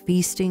days of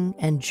feasting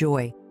and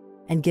joy,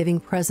 and giving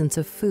presents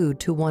of food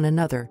to one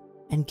another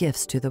and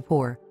gifts to the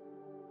poor.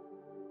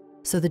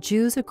 So the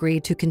Jews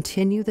agreed to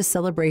continue the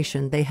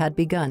celebration they had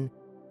begun,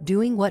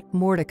 doing what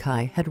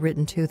Mordecai had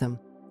written to them.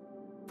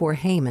 For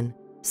Haman,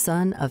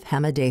 son of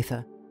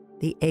Hammedatha,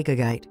 the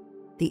Agagite,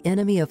 the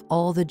enemy of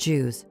all the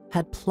Jews,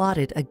 had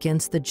plotted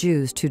against the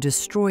Jews to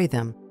destroy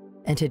them,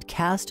 and had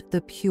cast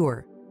the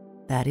pure,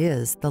 that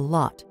is, the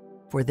lot,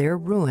 for their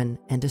ruin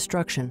and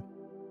destruction.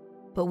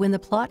 But when the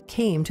plot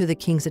came to the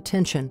king's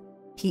attention,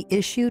 he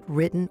issued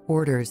written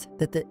orders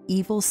that the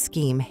evil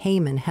scheme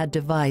Haman had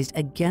devised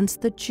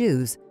against the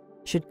Jews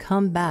should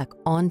come back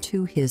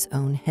onto his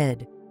own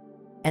head,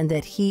 and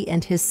that he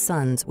and his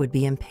sons would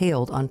be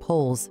impaled on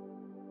poles.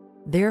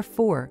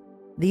 Therefore,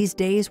 these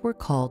days were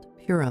called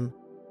Purim,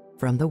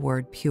 from the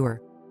word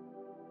pure.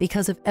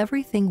 Because of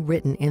everything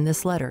written in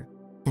this letter,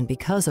 and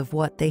because of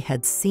what they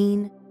had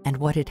seen and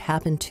what had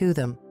happened to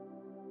them,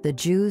 the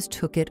Jews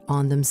took it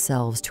on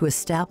themselves to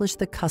establish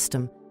the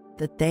custom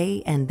that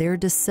they and their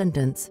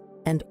descendants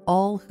and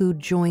all who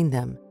join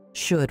them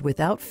should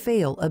without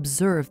fail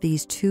observe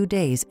these 2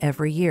 days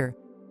every year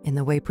in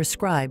the way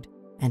prescribed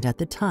and at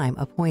the time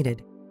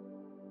appointed.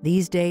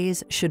 These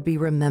days should be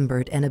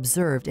remembered and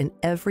observed in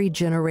every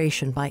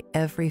generation by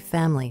every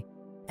family,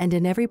 and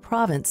in every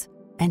province,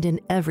 and in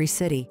every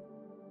city.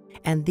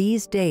 And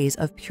these days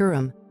of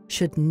Purim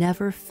should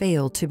never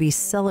fail to be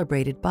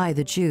celebrated by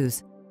the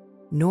Jews,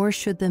 nor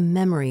should the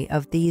memory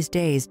of these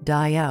days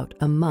die out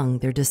among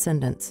their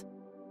descendants.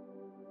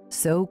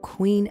 So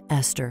Queen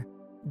Esther,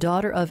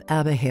 daughter of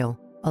Abihail,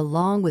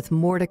 along with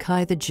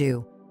Mordecai the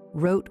Jew,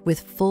 wrote with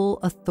full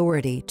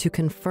authority to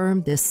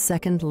confirm this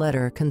second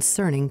letter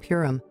concerning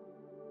Purim.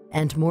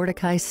 And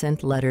Mordecai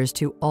sent letters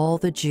to all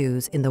the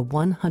Jews in the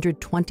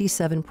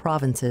 127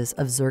 provinces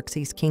of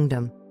Xerxes'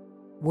 kingdom,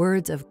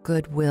 words of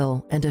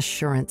goodwill and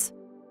assurance,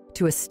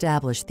 to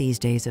establish these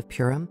days of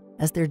Purim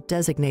as their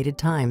designated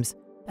times,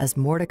 as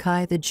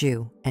Mordecai the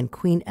Jew and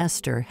Queen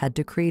Esther had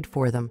decreed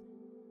for them,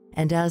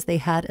 and as they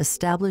had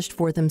established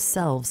for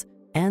themselves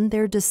and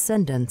their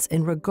descendants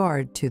in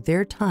regard to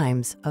their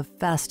times of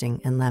fasting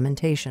and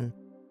lamentation.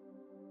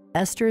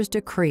 Esther's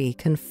decree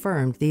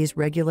confirmed these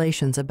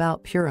regulations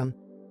about Purim,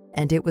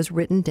 and it was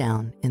written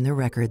down in the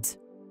records.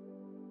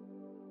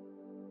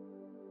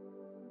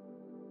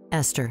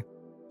 Esther,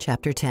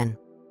 chapter 10.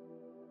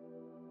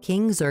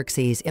 King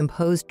Xerxes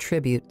imposed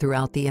tribute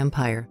throughout the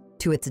empire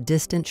to its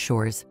distant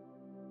shores,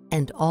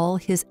 and all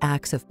his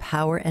acts of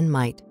power and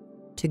might,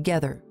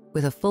 together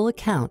with a full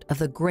account of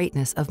the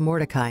greatness of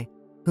Mordecai,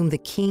 whom the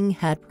king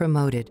had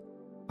promoted,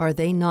 are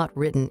they not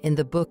written in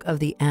the book of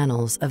the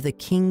annals of the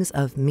kings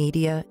of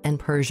Media and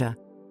Persia?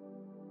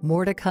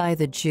 Mordecai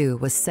the Jew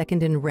was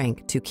second in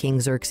rank to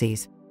King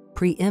Xerxes,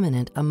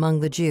 preeminent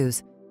among the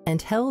Jews,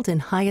 and held in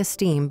high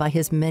esteem by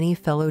his many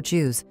fellow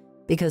Jews,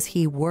 because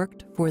he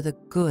worked for the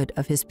good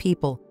of his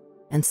people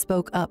and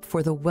spoke up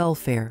for the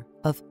welfare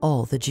of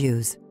all the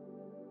Jews.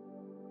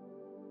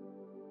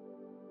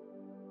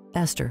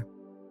 Esther,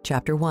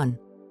 chapter 1.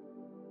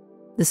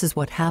 This is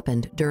what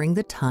happened during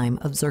the time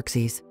of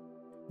Xerxes,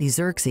 the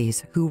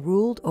Xerxes who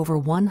ruled over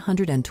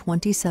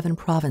 127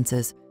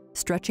 provinces,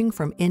 stretching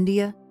from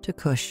India to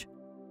Cush.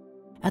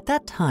 At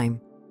that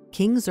time,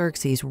 King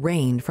Xerxes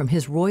reigned from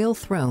his royal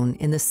throne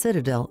in the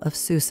citadel of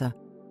Susa.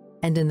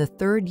 And in the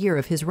 3rd year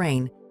of his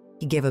reign,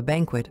 he gave a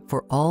banquet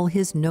for all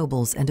his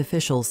nobles and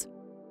officials,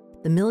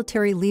 the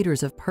military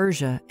leaders of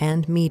Persia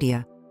and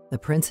Media, the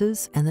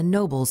princes and the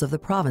nobles of the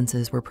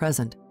provinces were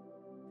present.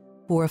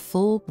 For a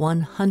full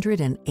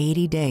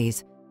 180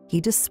 days, he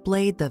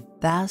displayed the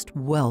vast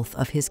wealth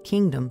of his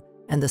kingdom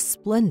and the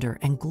splendor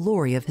and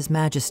glory of his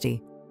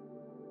majesty.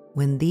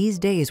 When these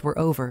days were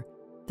over,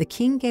 the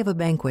king gave a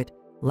banquet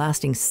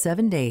lasting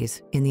 7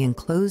 days in the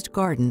enclosed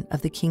garden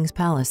of the king's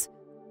palace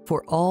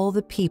for all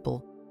the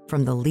people,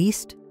 from the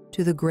least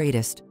to the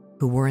greatest,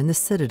 who were in the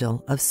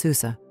citadel of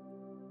Susa.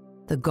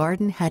 The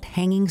garden had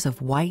hangings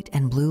of white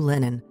and blue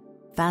linen,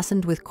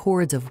 fastened with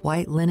cords of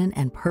white linen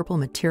and purple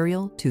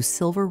material to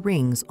silver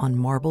rings on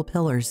marble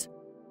pillars.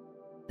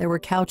 There were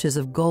couches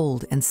of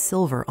gold and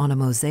silver on a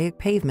mosaic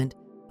pavement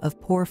of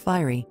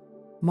porphyry,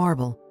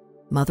 marble,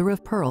 mother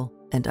of pearl,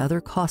 and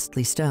other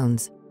costly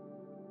stones.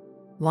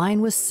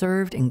 Wine was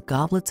served in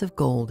goblets of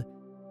gold,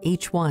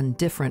 each one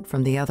different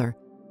from the other,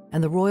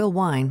 and the royal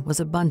wine was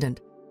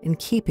abundant, in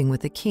keeping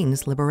with the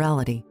king's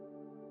liberality.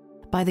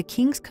 By the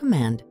king's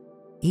command,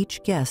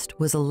 each guest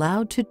was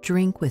allowed to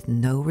drink with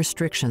no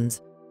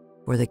restrictions,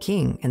 for the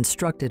king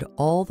instructed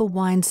all the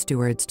wine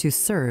stewards to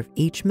serve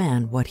each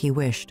man what he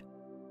wished.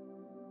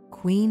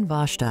 Queen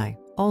Vashti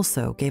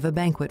also gave a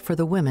banquet for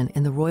the women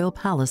in the royal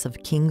palace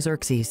of King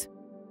Xerxes.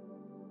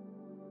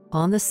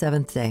 On the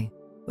 7th day,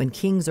 when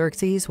King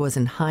Xerxes was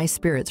in high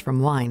spirits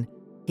from wine,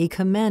 he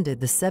commanded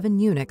the 7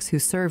 eunuchs who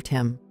served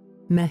him,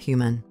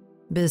 Mehuman,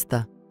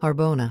 Biztha,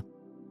 Harbona,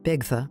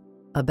 Bigtha,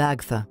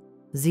 Abagtha,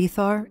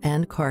 Zethar,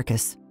 and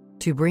Carcass,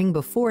 to bring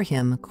before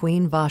him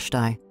Queen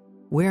Vashti,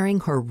 wearing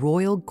her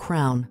royal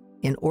crown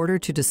in order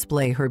to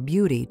display her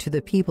beauty to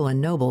the people and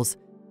nobles,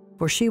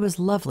 for she was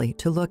lovely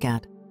to look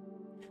at.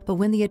 But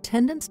when the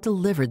attendants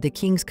delivered the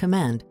king's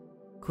command,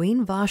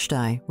 Queen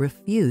Vashti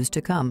refused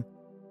to come.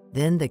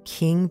 Then the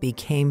king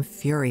became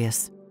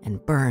furious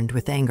and burned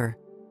with anger.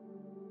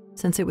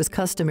 Since it was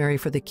customary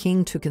for the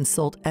king to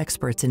consult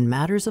experts in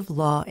matters of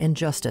law and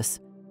justice,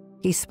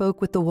 he spoke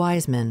with the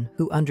wise men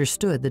who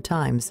understood the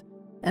times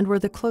and were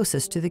the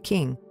closest to the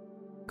king: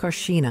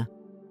 Karshina,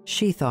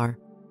 Shethar,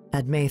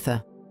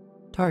 Admatha,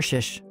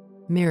 Tarshish,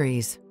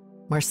 Meres,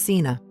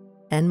 Marsina,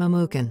 and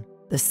Mamukan,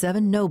 the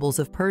 7 nobles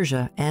of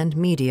Persia and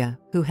Media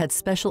who had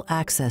special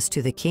access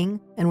to the king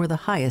and were the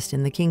highest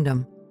in the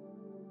kingdom.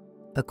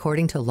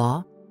 According to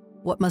law,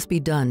 what must be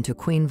done to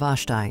Queen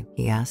Vashti?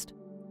 He asked.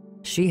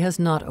 She has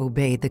not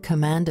obeyed the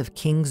command of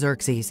King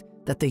Xerxes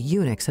that the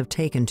eunuchs have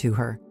taken to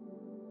her.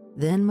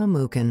 Then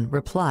Mamukan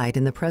replied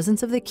in the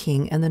presence of the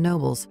king and the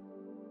nobles,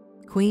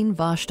 Queen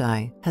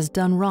Vashti has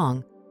done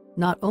wrong,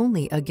 not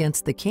only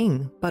against the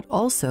king, but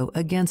also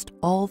against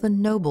all the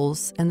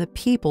nobles and the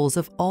peoples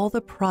of all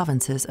the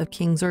provinces of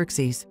King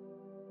Xerxes.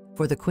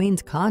 For the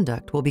queen's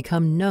conduct will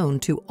become known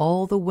to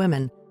all the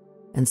women,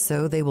 and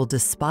so they will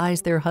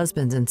despise their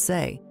husbands and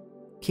say,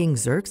 King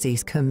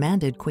Xerxes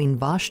commanded Queen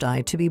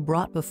Vashti to be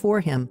brought before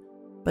him,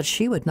 but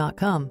she would not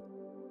come.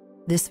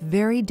 This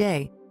very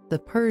day, the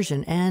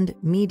Persian and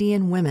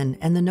Median women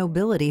and the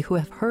nobility who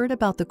have heard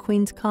about the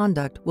queen's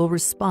conduct will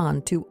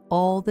respond to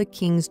all the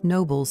king's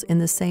nobles in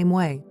the same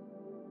way.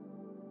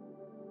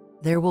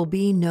 There will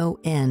be no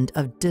end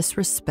of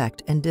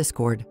disrespect and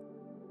discord.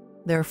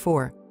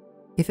 Therefore,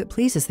 if it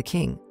pleases the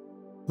king,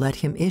 let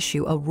him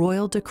issue a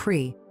royal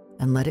decree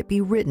and let it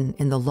be written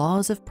in the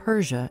laws of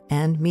Persia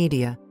and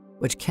Media,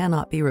 which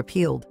cannot be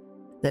repealed,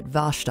 that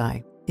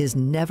Vashti is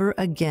never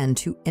again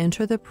to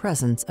enter the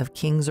presence of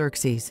King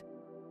Xerxes.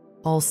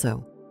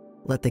 Also,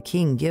 let the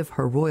king give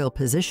her royal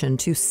position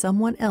to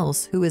someone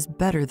else who is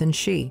better than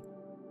she.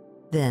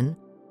 Then,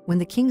 when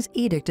the king's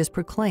edict is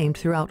proclaimed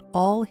throughout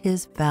all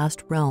his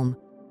vast realm,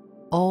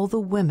 all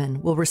the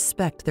women will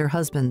respect their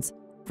husbands,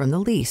 from the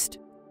least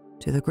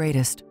to the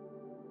greatest.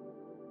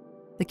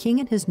 The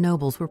king and his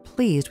nobles were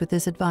pleased with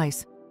this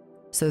advice,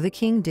 so the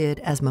king did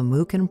as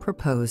Mamukan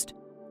proposed.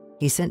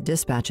 He sent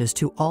dispatches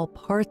to all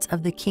parts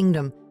of the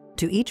kingdom,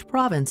 to each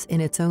province in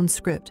its own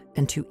script,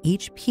 and to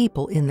each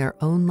people in their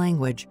own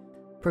language,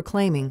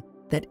 proclaiming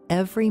that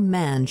every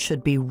man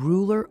should be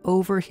ruler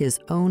over his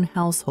own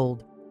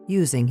household,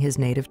 using his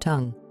native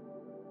tongue.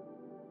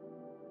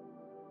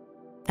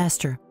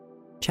 Esther,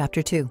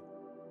 chapter 2.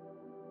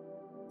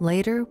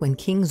 Later, when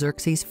King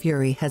Xerxes'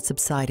 fury had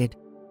subsided,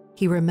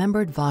 he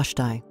remembered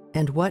Vashti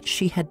and what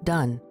she had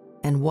done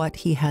and what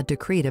he had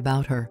decreed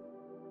about her.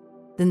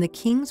 Then the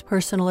king's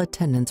personal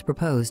attendants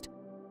proposed,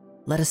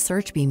 let a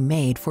search be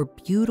made for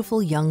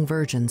beautiful young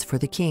virgins for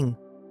the king.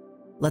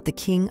 Let the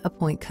king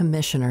appoint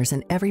commissioners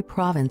in every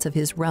province of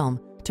his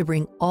realm to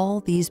bring all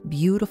these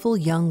beautiful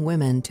young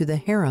women to the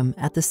harem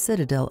at the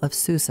citadel of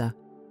Susa.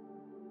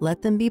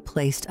 Let them be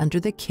placed under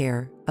the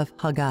care of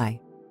Haggai,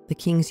 the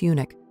king's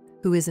eunuch,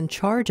 who is in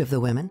charge of the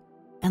women,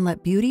 and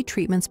let beauty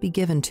treatments be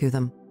given to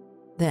them.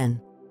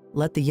 Then,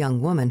 let the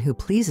young woman who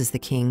pleases the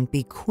king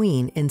be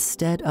queen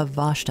instead of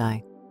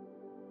Vashti.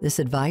 This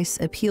advice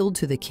appealed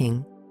to the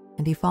king,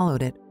 and he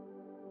followed it.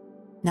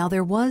 Now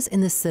there was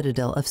in the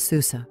citadel of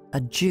Susa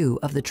a Jew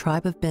of the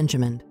tribe of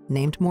Benjamin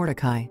named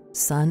Mordecai,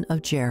 son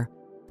of Jair,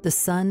 the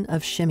son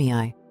of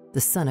Shimei,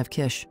 the son of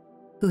Kish,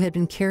 who had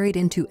been carried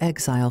into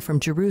exile from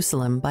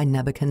Jerusalem by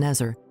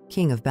Nebuchadnezzar,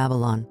 king of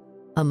Babylon,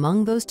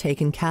 among those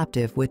taken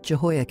captive with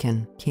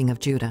Jehoiakim, king of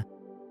Judah.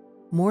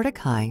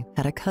 Mordecai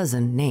had a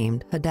cousin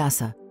named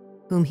Hadassah,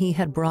 whom he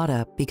had brought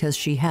up because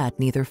she had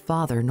neither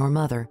father nor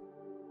mother.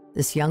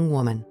 This young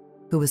woman,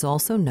 who was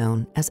also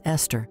known as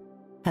Esther,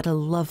 had a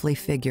lovely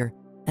figure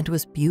and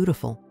was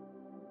beautiful.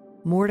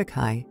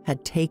 Mordecai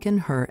had taken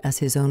her as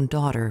his own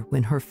daughter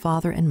when her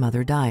father and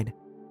mother died.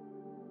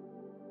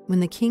 When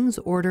the king's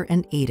order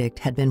and edict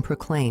had been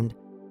proclaimed,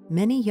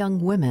 many young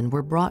women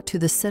were brought to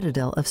the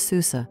citadel of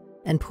Susa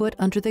and put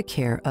under the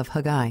care of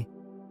Haggai.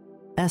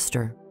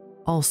 Esther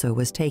also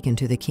was taken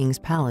to the king's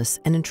palace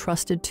and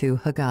entrusted to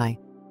Haggai,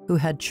 who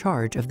had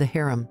charge of the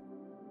harem.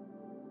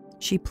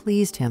 She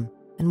pleased him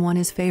and won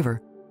his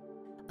favor.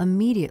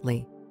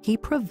 Immediately, he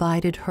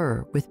provided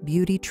her with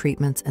beauty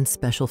treatments and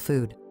special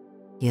food.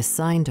 He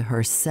assigned to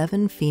her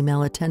 7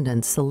 female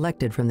attendants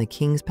selected from the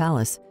king's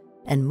palace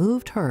and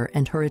moved her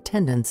and her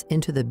attendants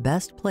into the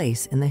best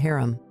place in the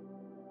harem.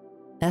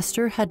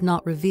 Esther had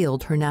not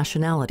revealed her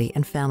nationality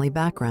and family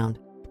background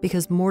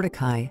because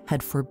Mordecai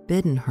had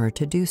forbidden her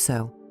to do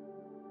so.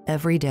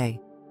 Every day,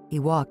 he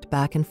walked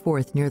back and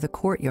forth near the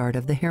courtyard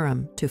of the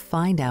harem to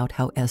find out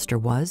how Esther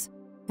was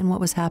and what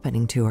was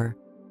happening to her.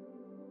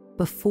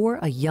 Before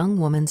a young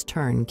woman's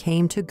turn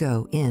came to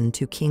go in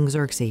to King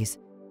Xerxes,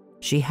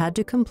 she had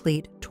to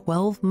complete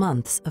 12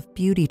 months of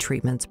beauty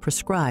treatments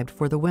prescribed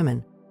for the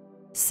women,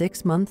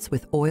 6 months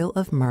with oil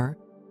of myrrh,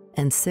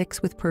 and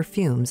 6 with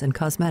perfumes and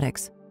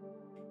cosmetics.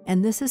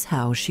 And this is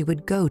how she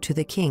would go to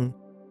the king.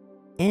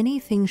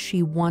 Anything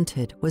she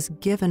wanted was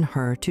given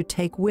her to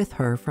take with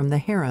her from the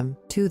harem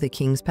to the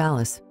king's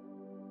palace.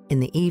 In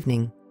the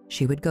evening,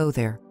 she would go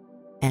there,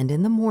 and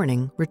in the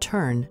morning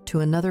return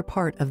to another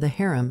part of the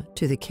harem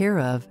to the care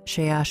of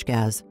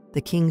Shaashgaz,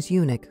 the king's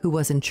eunuch who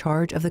was in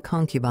charge of the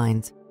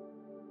concubines.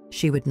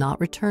 She would not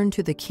return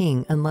to the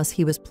king unless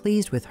he was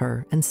pleased with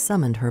her and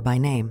summoned her by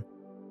name.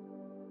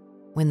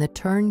 When the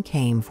turn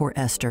came for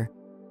Esther,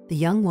 the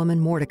young woman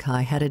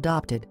Mordecai had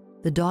adopted,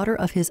 the daughter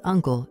of his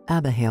uncle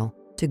Abihail,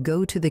 to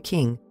go to the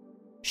king,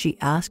 she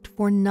asked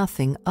for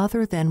nothing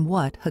other than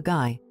what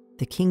Haggai,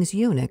 the king's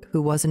eunuch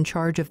who was in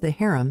charge of the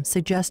harem,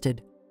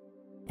 suggested.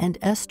 And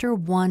Esther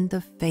won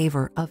the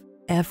favor of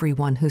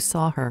everyone who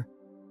saw her.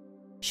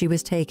 She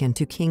was taken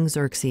to King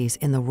Xerxes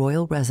in the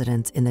royal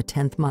residence in the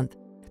 10th month,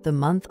 the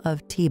month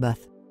of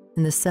Tebeth,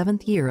 in the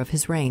 7th year of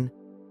his reign.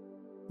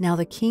 Now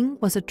the king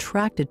was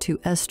attracted to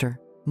Esther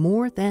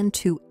more than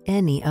to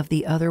any of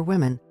the other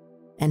women,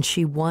 and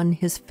she won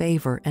his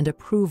favor and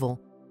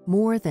approval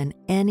more than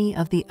any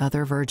of the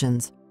other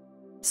virgins.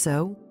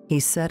 So he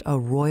set a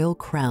royal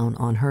crown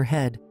on her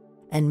head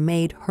and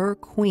made her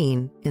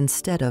queen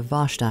instead of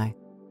Vashti.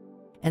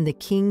 And the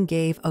king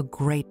gave a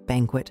great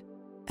banquet,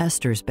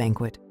 Esther's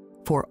banquet,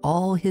 for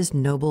all his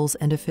nobles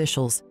and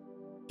officials.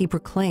 He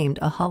proclaimed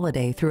a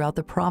holiday throughout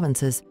the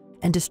provinces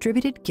and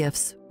distributed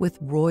gifts with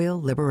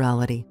royal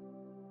liberality.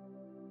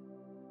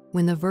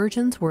 When the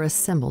virgins were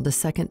assembled a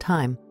second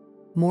time,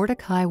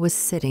 Mordecai was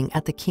sitting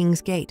at the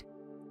king's gate,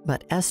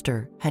 but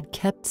Esther had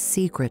kept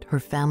secret her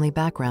family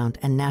background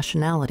and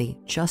nationality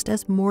just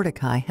as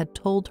Mordecai had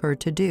told her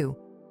to do,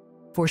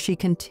 for she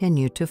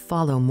continued to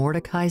follow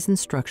Mordecai's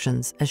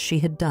instructions as she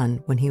had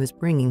done when he was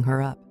bringing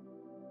her up.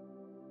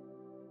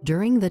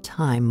 During the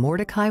time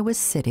Mordecai was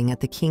sitting at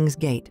the king's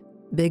gate,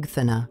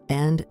 Bigthana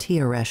and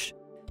Teresh,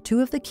 2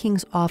 of the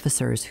king's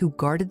officers who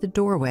guarded the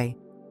doorway,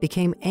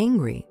 became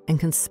angry and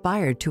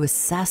conspired to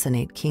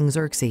assassinate King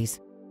Xerxes.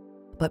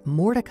 But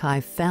Mordecai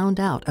found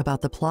out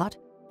about the plot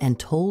and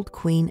told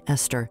Queen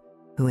Esther,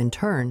 who in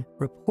turn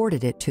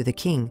reported it to the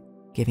king,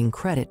 giving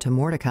credit to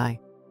Mordecai.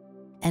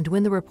 And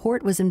when the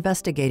report was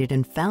investigated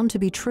and found to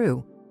be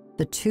true,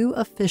 the 2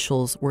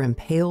 officials were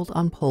impaled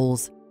on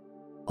poles.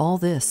 All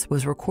this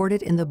was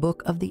recorded in the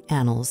book of the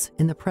Annals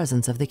in the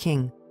presence of the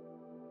king.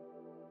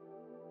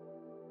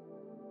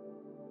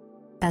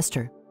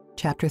 Esther,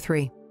 chapter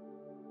 3.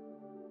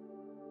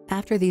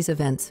 After these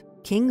events,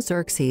 King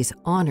Xerxes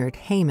honored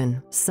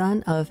Haman,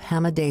 son of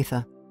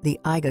Hammedatha, the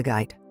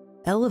Agagite,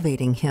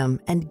 elevating him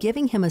and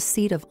giving him a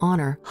seat of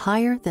honor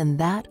higher than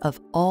that of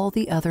all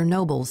the other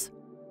nobles.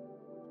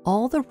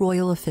 All the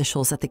royal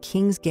officials at the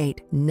king's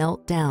gate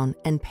knelt down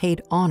and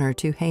paid honor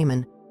to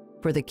Haman,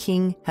 for the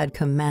king had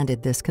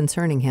commanded this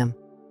concerning him.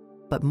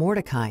 But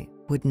Mordecai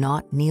would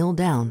not kneel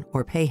down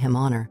or pay him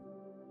honor.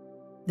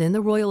 Then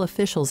the royal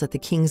officials at the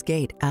king's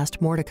gate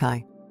asked Mordecai,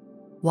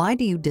 "Why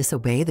do you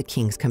disobey the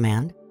king's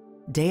command?"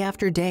 Day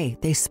after day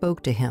they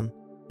spoke to him,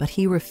 but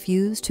he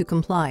refused to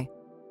comply.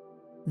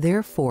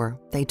 Therefore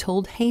they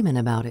told Haman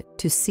about it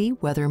to see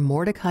whether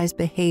Mordecai's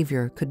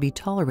behavior could be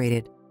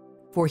tolerated,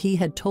 for he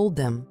had told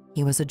them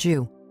he was a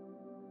Jew.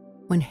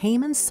 When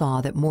Haman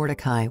saw that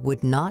Mordecai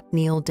would not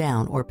kneel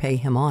down or pay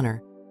him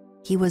honor,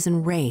 he was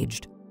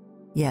enraged.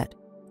 Yet,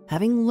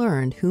 having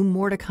learned who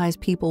Mordecai's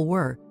people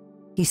were,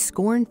 he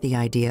scorned the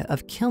idea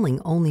of killing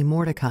only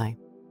Mordecai.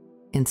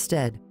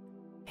 Instead,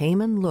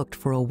 Haman looked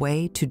for a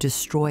way to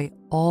destroy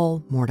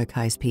all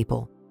Mordecai's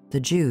people, the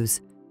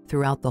Jews,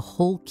 throughout the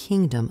whole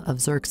kingdom of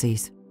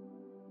Xerxes.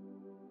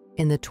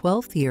 In the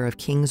 12th year of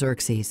King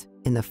Xerxes,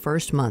 in the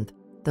first month,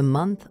 the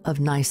month of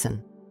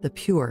Nisan, the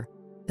pure,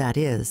 that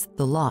is,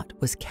 the lot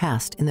was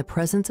cast in the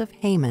presence of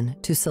Haman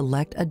to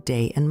select a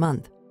day and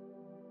month.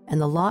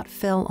 And the lot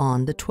fell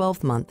on the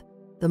 12th month,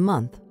 the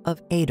month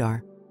of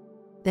Adar.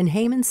 Then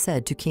Haman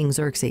said to King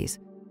Xerxes,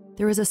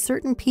 "There is a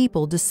certain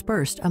people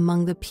dispersed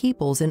among the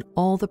peoples in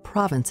all the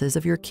provinces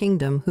of your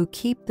kingdom who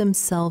keep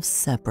themselves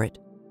separate.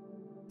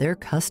 Their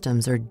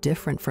customs are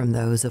different from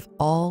those of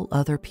all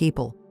other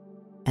people,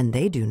 and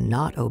they do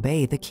not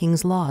obey the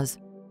king's laws.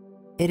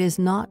 It is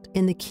not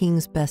in the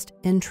king's best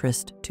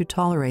interest to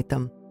tolerate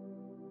them.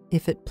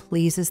 If it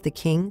pleases the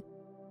king,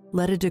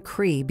 let a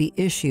decree be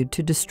issued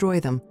to destroy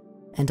them,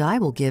 and I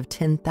will give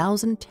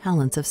 10,000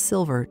 talents of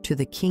silver to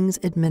the king's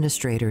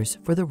administrators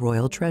for the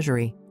royal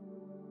treasury."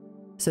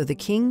 So the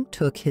king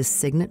took his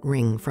signet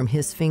ring from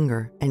his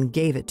finger and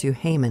gave it to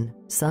Haman,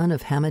 son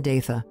of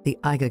Hammedatha the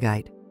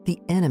Agagite, the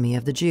enemy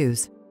of the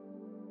Jews.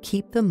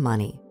 "Keep the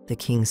money," the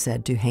king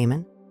said to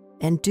Haman,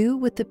 "and do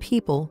with the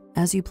people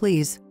as you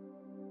please."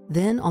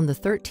 Then on the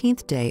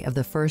 13th day of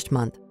the first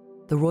month,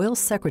 the royal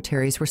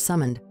secretaries were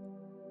summoned.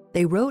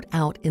 They wrote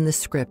out in the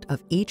script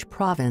of each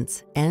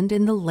province and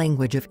in the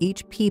language of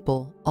each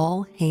people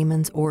all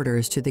Haman's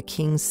orders to the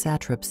king's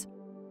satraps,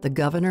 the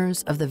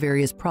governors of the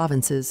various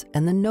provinces,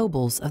 and the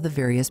nobles of the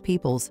various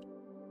peoples.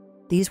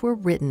 These were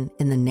written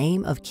in the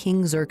name of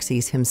King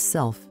Xerxes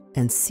himself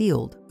and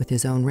sealed with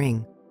his own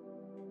ring.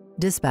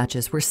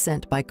 Dispatches were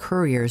sent by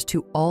couriers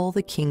to all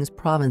the king's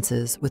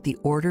provinces with the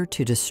order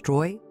to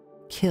destroy,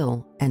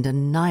 kill, and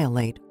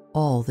annihilate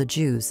all the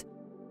Jews,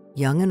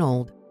 young and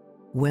old,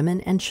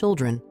 women and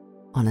children,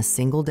 on a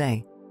single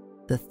day,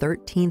 the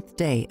 13th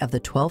day of the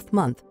 12th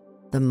month,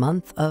 the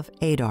month of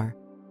Adar,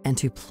 and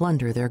to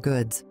plunder their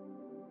goods.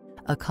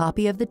 A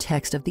copy of the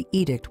text of the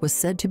edict was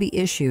said to be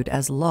issued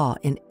as law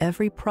in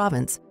every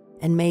province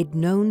and made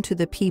known to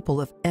the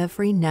people of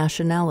every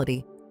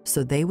nationality,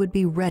 so they would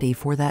be ready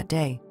for that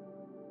day.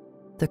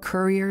 The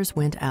couriers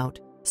went out,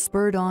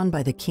 spurred on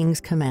by the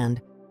king's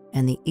command,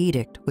 and the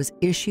edict was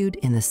issued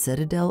in the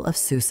citadel of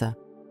Susa.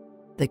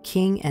 The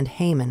king and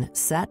Haman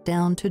sat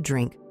down to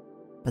drink,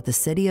 but the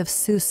city of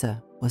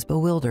Susa was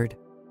bewildered.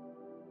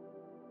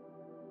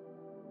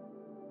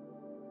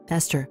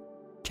 Esther,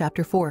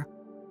 chapter 4.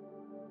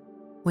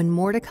 When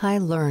Mordecai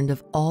learned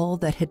of all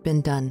that had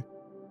been done,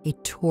 he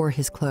tore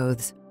his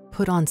clothes,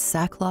 put on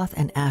sackcloth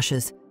and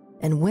ashes,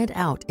 and went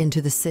out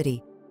into the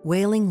city,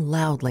 wailing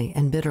loudly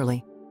and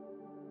bitterly.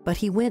 But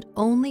he went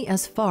only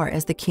as far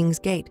as the king's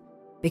gate,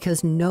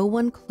 because no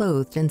one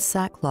clothed in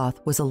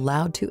sackcloth was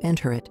allowed to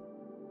enter it.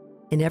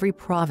 In every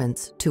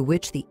province to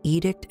which the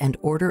edict and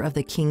order of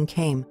the king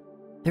came,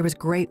 there was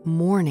great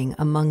mourning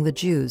among the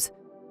Jews,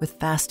 with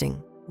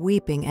fasting,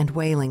 weeping, and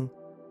wailing.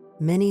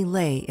 Many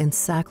lay in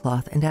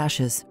sackcloth and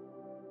ashes.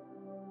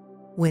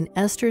 When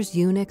Esther's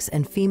eunuchs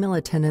and female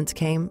attendants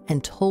came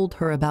and told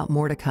her about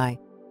Mordecai,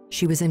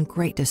 she was in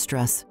great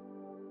distress.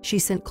 She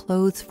sent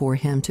clothes for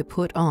him to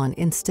put on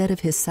instead of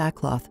his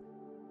sackcloth,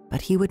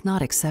 but he would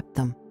not accept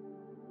them.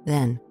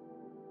 Then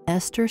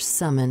Esther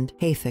summoned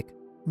Hathach,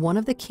 one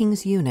of the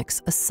king's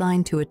eunuchs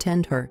assigned to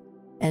attend her,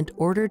 and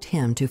ordered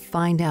him to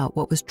find out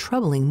what was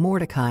troubling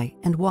Mordecai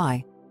and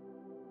why.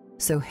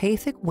 So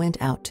Hathach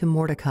went out to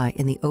Mordecai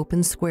in the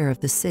open square of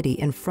the city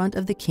in front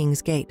of the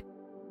king's gate.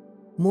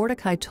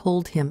 Mordecai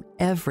told him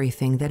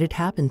everything that had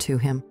happened to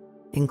him,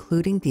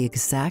 including the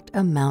exact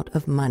amount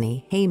of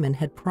money Haman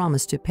had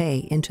promised to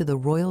pay into the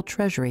royal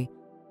treasury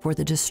for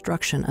the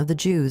destruction of the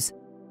Jews.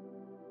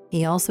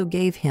 He also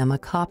gave him a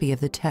copy of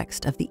the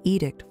text of the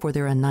edict for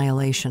their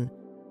annihilation,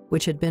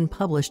 which had been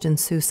published in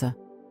Susa,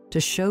 to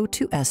show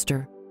to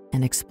Esther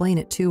and explain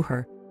it to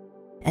her.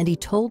 And he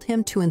told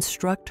him to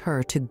instruct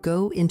her to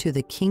go into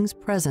the king's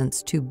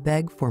presence to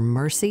beg for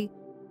mercy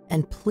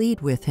and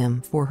plead with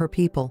him for her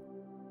people.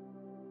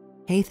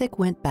 Hathach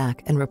went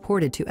back and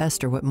reported to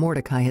Esther what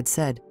Mordecai had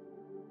said.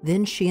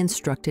 Then she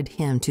instructed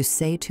him to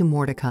say to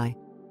Mordecai,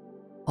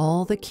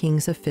 "All the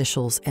king's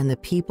officials and the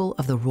people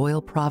of the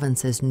royal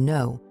provinces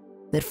know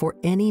that for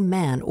any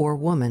man or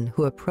woman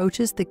who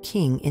approaches the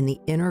king in the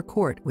inner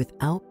court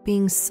without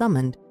being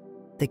summoned,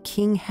 the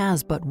king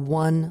has but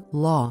one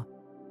law,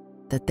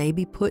 that they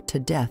be put to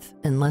death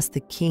unless the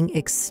king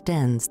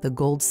extends the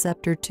gold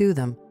scepter to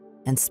them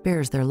and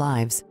spares their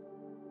lives.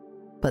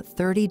 But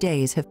 30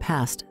 days have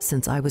passed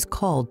since I was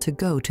called to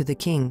go to the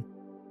king."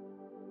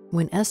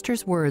 When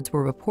Esther's words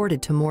were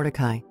reported to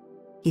Mordecai,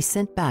 he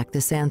sent back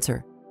this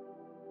answer: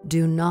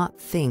 "Do not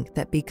think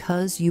that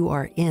because you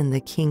are in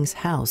the king's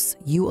house,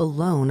 you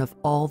alone of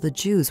all the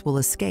Jews will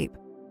escape.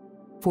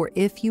 For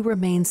if you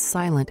remain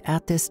silent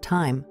at this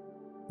time,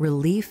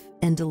 relief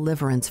and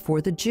deliverance for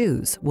the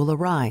Jews will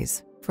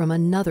arise from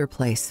another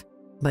place,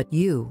 but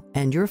you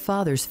and your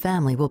father's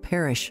family will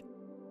perish.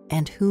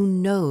 And who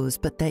knows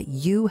but that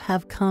you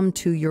have come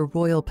to your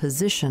royal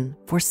position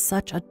for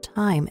such a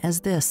time as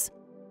this?"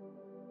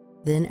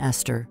 Then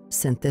Esther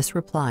sent this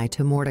reply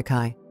to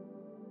Mordecai: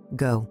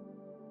 "Go,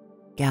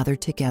 gather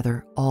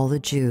together all the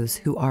Jews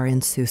who are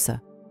in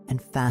Susa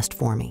and fast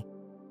for me.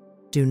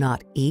 Do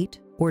not eat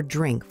or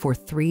drink for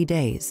 3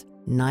 days,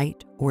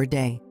 night or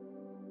day.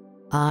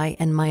 I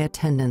and my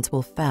attendants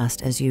will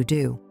fast as you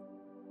do.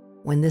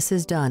 When this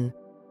is done,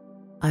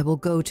 I will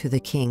go to the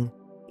king,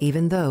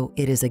 even though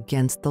it is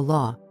against the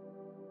law.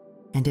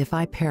 And if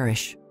I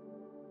perish,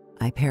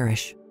 I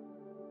perish."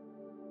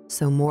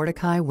 So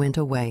Mordecai went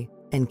away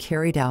and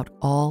carried out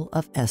all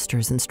of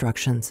Esther's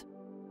instructions.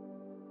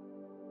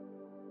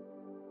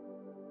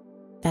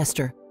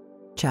 Esther,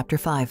 chapter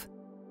 5.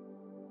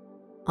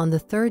 On the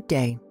 3rd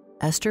day,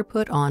 Esther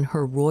put on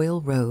her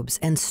royal robes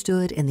and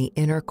stood in the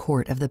inner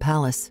court of the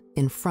palace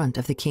in front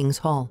of the king's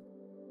hall.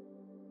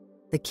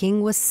 The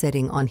king was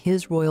sitting on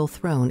his royal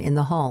throne in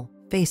the hall,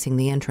 facing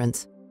the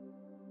entrance.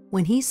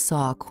 When he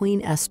saw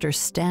Queen Esther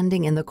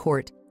standing in the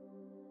court,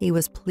 he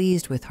was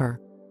pleased with her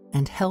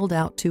and held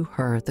out to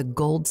her the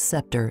gold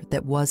scepter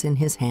that was in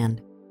his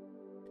hand.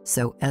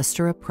 So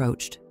Esther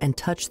approached and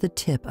touched the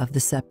tip of the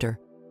scepter.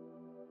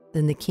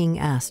 Then the king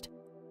asked,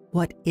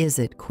 "What is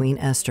it, Queen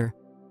Esther?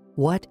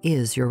 What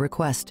is your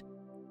request?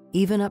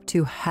 Even up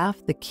to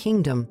half the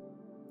kingdom,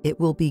 it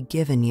will be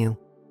given you."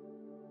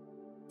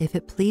 "If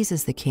it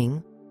pleases the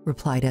king,"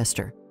 replied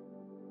Esther,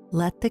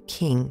 "let the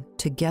king,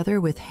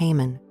 together with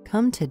Haman,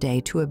 come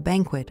today to a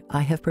banquet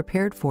I have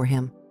prepared for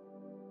him."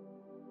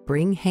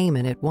 "Bring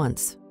Haman at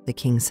once," the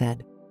king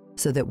said,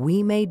 "so that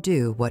we may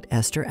do what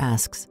Esther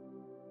asks."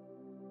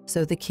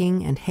 So the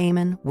king and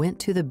Haman went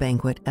to the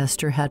banquet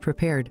Esther had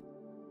prepared.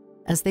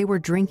 As they were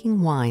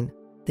drinking wine,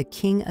 the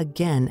king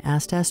again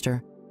asked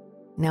Esther,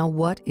 "Now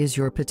what is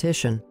your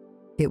petition?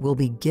 It will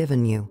be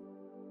given you.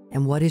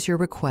 And what is your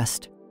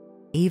request?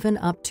 Even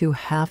up to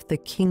half the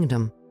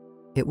kingdom,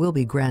 it will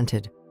be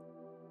granted."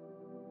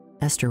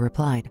 Esther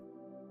replied,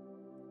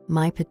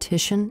 "My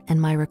petition and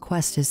my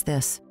request is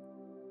this: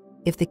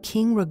 if the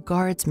king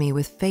regards me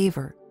with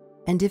favor,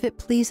 and if it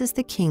pleases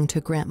the king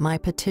to grant my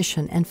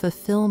petition and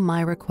fulfill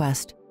my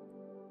request,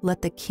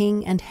 let the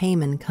king and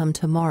Haman come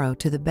tomorrow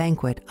to the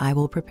banquet I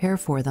will prepare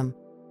for them.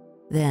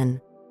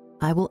 Then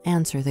I will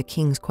answer the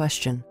king's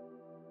question."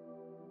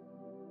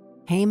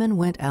 Haman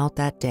went out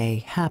that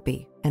day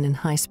happy and in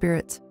high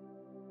spirits.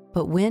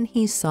 But when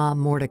he saw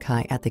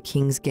Mordecai at the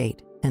king's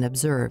gate and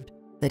observed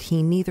that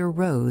he neither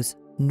rose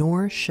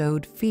nor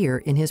showed fear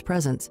in his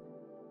presence,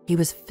 he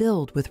was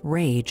filled with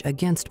rage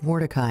against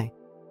Mordecai.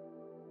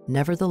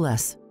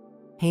 Nevertheless,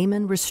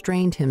 Haman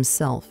restrained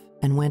himself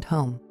and went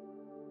home.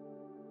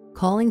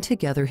 Calling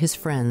together his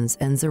friends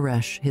and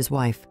Zeresh, his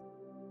wife,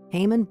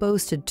 Haman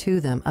boasted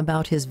to them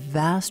about his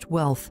vast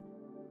wealth,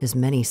 his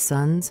many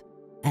sons,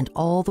 and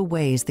all the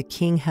ways the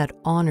king had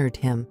honored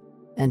him,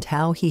 and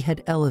how he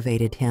had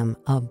elevated him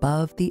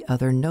above the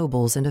other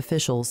nobles and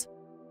officials.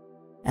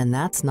 "And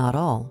that's not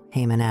all,"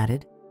 Haman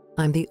added.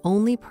 "I'm the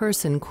only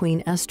person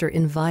Queen Esther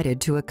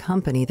invited to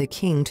accompany the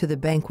king to the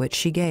banquet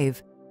she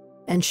gave,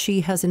 and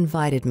she has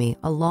invited me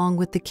along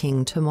with the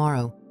king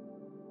tomorrow.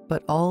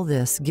 But all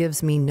this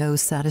gives me no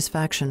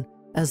satisfaction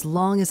as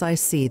long as I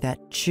see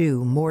that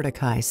Jew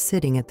Mordecai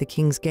sitting at the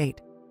king's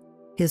gate."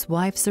 His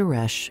wife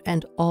Zeresh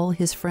and all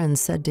his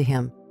friends said to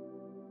him,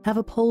 "Have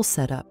a pole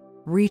set up,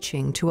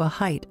 reaching to a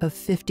height of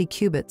 50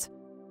 cubits,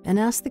 and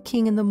ask the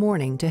king in the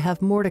morning to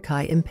have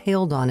Mordecai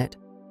impaled on it.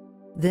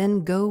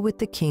 Then go with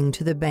the king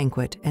to the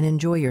banquet and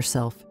enjoy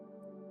yourself."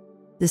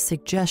 This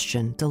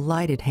suggestion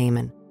delighted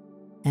Haman,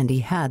 and he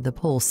had the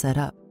pole set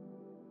up.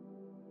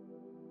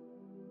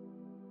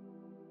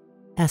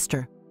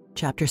 Esther,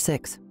 chapter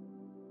 6.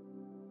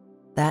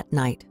 That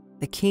night,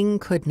 the king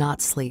could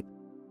not sleep,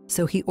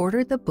 so he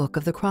ordered the book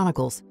of the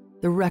Chronicles,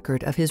 the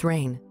record of his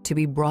reign, to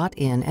be brought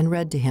in and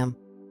read to him.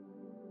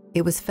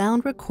 It was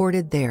found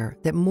recorded there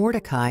that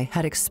Mordecai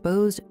had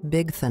exposed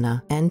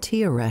Bigthana and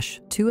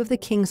Teresh, 2 of the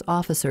king's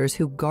officers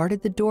who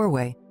guarded the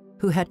doorway,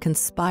 who had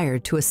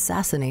conspired to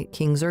assassinate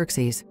King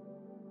Xerxes.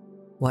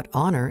 "What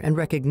honor and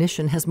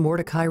recognition has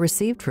Mordecai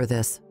received for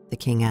this?" the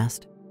king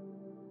asked.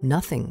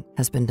 "Nothing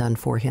has been done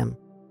for him,"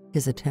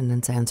 his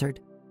attendants answered.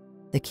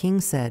 The king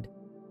said,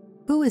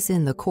 "Who is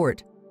in the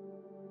court?"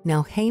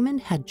 Now Haman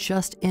had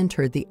just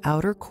entered the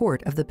outer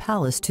court of the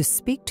palace to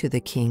speak to the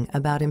king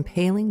about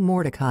impaling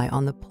Mordecai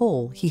on the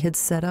pole he had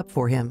set up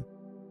for him.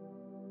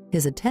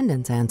 His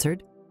attendants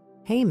answered,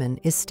 "Haman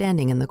is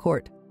standing in the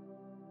court."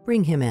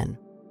 "Bring him in,"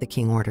 the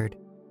king ordered.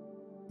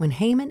 When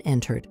Haman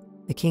entered,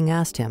 the king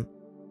asked him,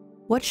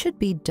 "What should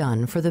be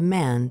done for the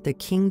man the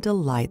king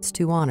delights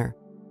to honor?"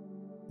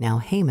 Now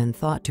Haman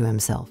thought to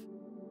himself,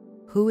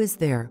 "Who is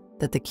there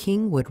that the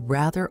king would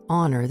rather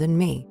honor than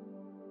me?"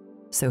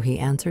 So he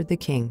answered the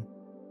king,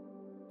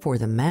 "For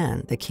the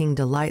man the king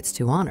delights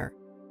to honor,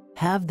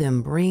 have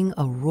them bring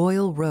a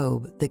royal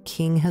robe the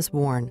king has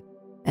worn,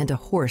 and a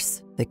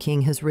horse the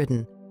king has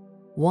ridden,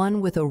 one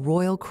with a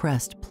royal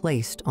crest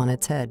placed on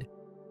its head.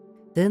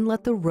 Then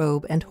let the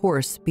robe and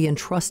horse be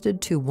entrusted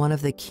to one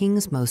of the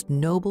king's most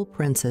noble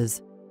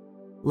princes.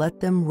 Let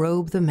them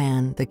robe the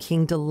man the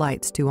king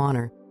delights to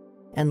honor,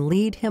 and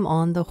lead him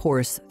on the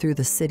horse through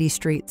the city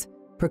streets,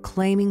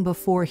 proclaiming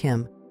before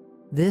him,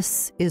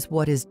 This is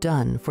what is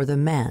done for the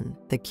man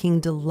the king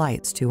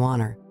delights to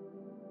honor.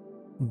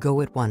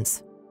 Go at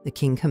once, the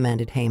king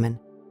commanded Haman.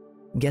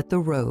 Get the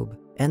robe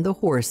and the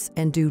horse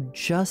and do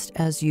just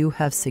as you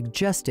have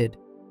suggested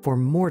for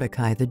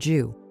Mordecai the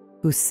Jew,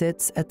 who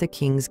sits at the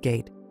king's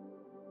gate.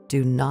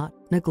 Do not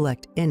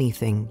neglect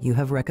anything you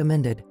have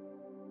recommended."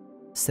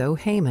 So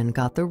Haman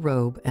got the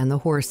robe and the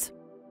horse.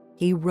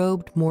 He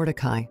robed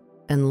Mordecai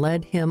and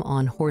led him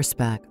on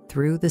horseback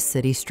through the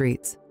city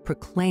streets,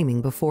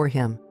 proclaiming before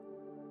him,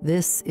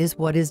 "This is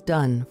what is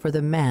done for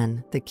the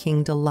man the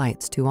king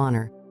delights to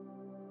honor."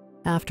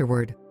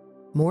 Afterward,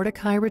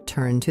 Mordecai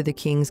returned to the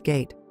king's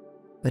gate,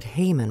 but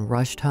Haman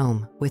rushed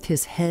home with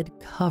his head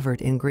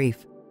covered in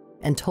grief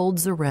and told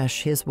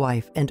Zeresh his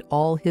wife and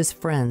all his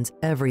friends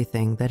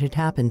everything that had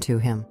happened to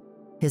him.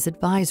 His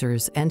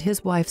advisors and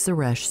his wife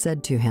Zeresh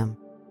said to him,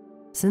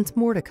 "Since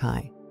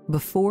Mordecai,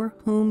 before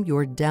whom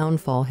your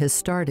downfall has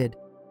started,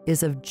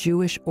 is of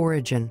Jewish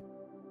origin,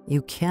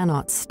 you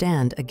cannot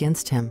stand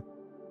against him.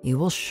 You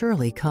will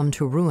surely come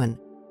to ruin."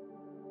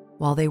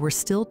 While they were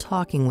still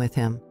talking with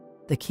him,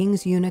 the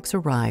king's eunuchs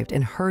arrived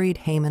and hurried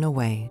Haman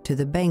away to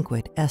the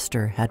banquet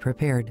Esther had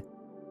prepared.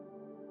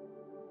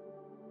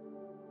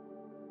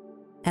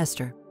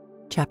 Esther,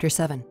 chapter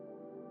 7.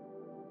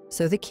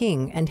 So the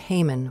king and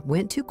Haman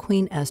went to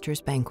Queen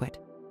Esther's banquet,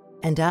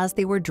 and as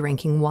they were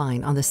drinking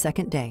wine on the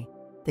second day,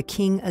 the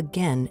king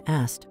again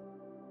asked,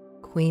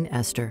 "Queen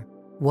Esther,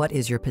 what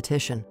is your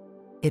petition?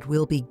 It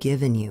will be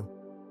given you.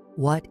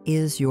 What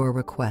is your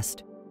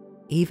request?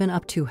 Even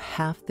up to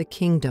half the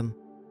kingdom,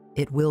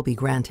 it will be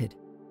granted."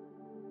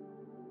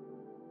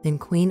 Then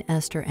Queen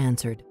Esther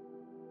answered,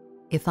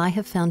 "If I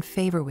have found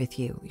favor with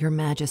you, your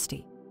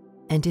majesty,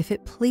 and if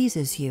it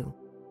pleases you,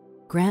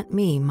 grant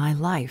me my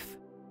life.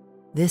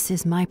 This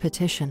is my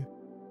petition,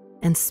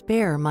 and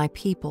spare my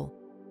people.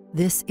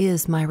 This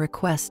is my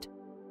request.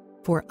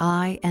 For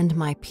I and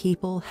my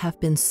people have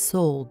been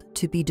sold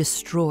to be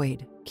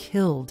destroyed,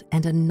 killed,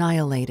 and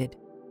annihilated.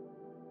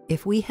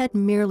 If we had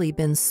merely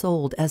been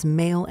sold as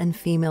male and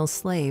female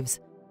slaves,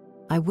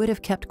 I would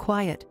have kept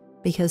quiet,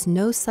 because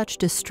no such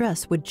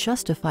distress would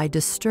justify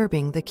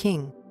disturbing the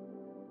king."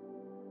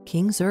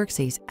 King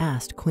Xerxes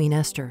asked Queen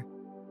Esther,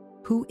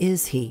 "Who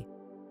is he?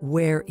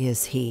 Where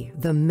is he,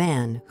 the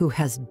man who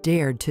has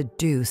dared to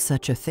do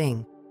such a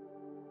thing?"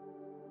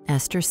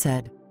 Esther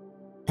said,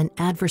 "An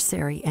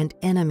adversary and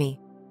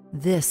enemy,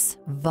 this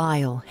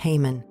vile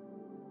Haman."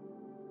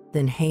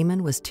 Then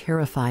Haman was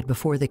terrified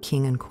before the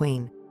king and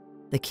queen.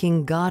 The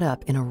king got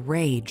up in a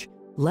rage,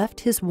 left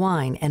his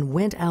wine, and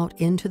went out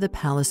into the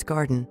palace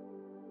garden.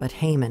 But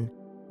Haman,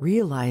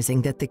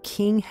 realizing that the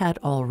king had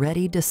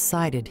already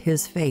decided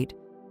his fate,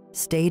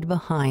 stayed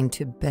behind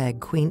to beg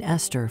Queen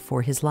Esther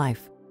for his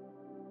life.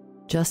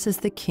 Just as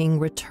the king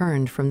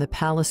returned from the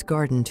palace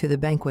garden to the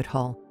banquet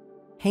hall,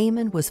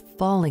 Haman was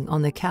falling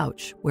on the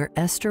couch where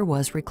Esther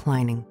was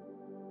reclining.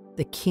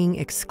 The king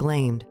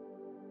exclaimed,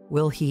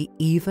 "Will he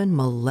even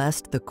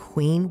molest the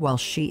queen while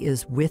she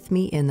is with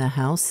me in the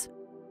house?"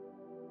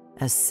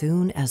 As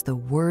soon as the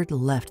word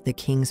left the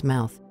king's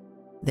mouth,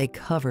 they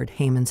covered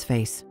Haman's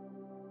face.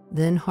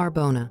 Then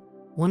Harbona,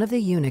 one of the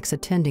eunuchs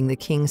attending the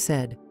king,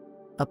 said,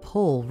 "A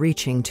pole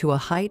reaching to a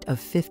height of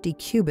 50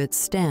 cubits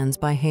stands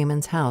by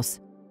Haman's house.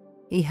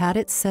 He had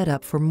it set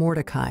up for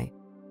Mordecai,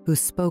 who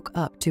spoke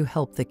up to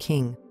help the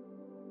king."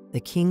 The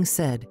king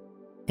said,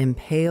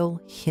 "Impale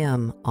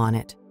him on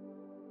it."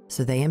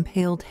 So they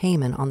impaled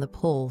Haman on the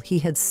pole he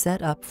had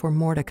set up for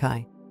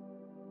Mordecai.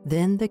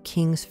 Then the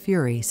king's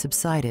fury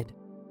subsided.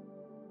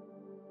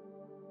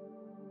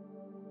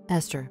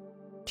 Esther,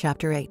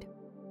 chapter 8.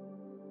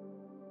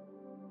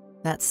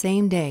 That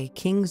same day,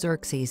 King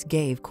Xerxes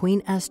gave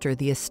Queen Esther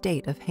the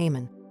estate of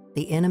Haman,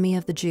 the enemy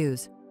of the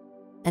Jews.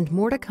 And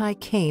Mordecai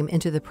came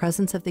into the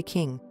presence of the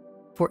king,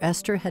 for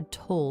Esther had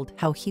told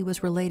how he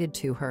was related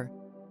to her.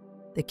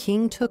 The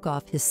king took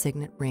off his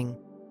signet ring,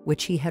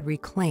 which he had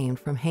reclaimed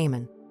from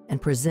Haman,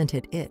 and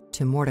presented it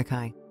to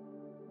Mordecai.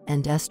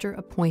 And Esther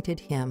appointed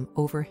him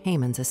over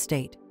Haman's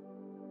estate.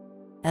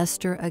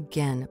 Esther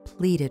again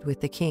pleaded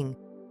with the king,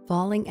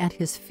 falling at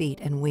his feet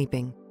and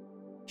weeping.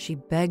 She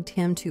begged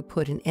him to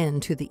put an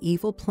end to the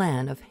evil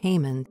plan of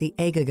Haman the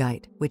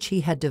Agagite, which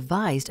he had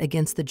devised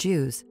against the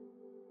Jews.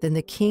 Then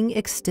the king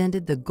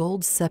extended the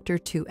gold scepter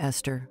to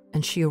Esther,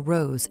 and she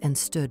arose and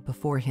stood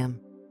before him.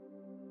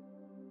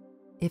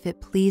 "If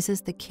it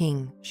pleases the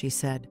king," she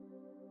said,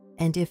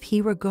 "and if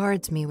he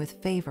regards me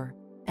with favor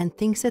and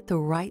thinks it the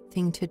right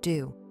thing to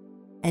do,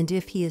 and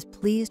if he is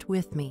pleased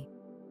with me,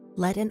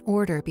 let an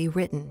order be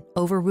written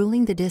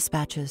overruling the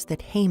dispatches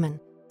that Haman,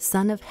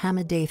 son of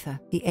Hammedatha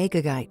the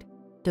Agagite,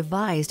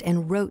 devised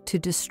and wrote to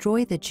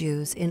destroy the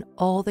Jews in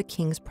all the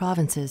king's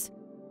provinces.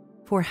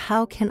 For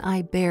how can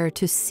I bear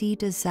to see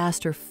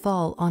disaster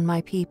fall on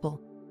my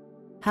people?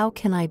 How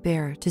can I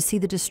bear to see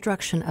the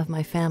destruction of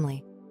my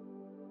family?"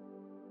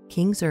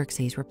 King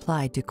Xerxes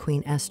replied to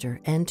Queen Esther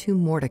and to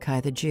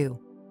Mordecai the Jew,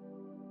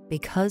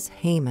 "Because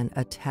Haman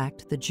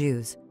attacked the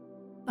Jews,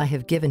 I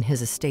have given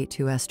his estate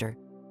to Esther,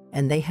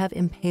 and they have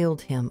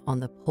impaled him on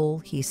the pole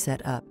he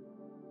set up.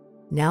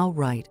 Now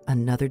write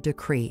another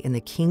decree in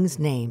the king's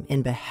name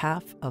in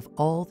behalf of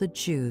all the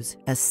Jews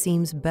as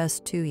seems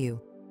best to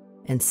you,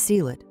 and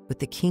seal it with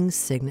the king's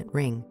signet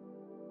ring.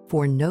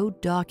 For no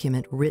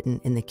document written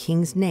in the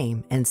king's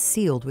name and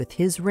sealed with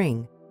his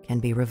ring can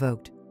be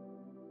revoked."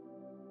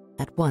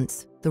 At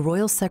once the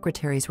royal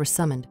secretaries were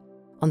summoned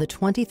on the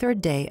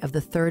 23rd day of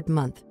the 3rd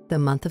month, the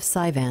month of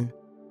Sivan.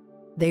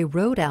 They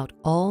wrote out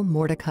all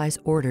Mordecai's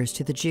orders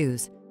to the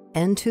Jews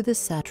and to the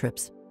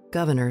satraps,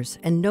 governors,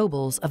 and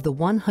nobles of the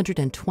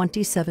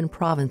 127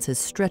 provinces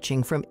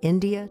stretching from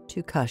India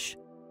to Cush.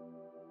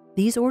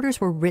 These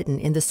orders were written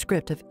in the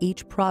script of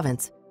each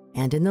province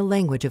and in the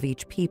language of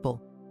each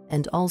people,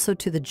 and also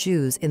to the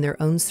Jews in their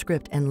own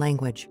script and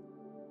language.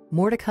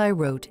 Mordecai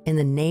wrote in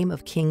the name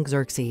of King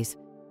Xerxes,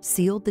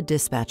 sealed the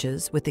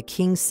dispatches with the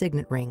king's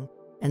signet ring,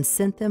 and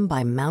sent them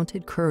by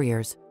mounted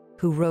couriers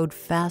who rode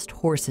fast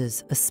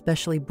horses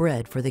especially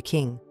bred for the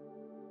king.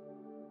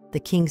 The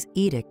king's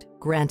edict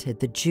granted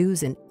the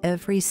Jews in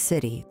every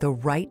city the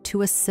right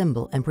to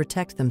assemble and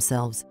protect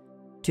themselves,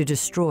 to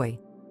destroy,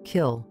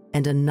 kill,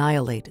 and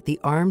annihilate the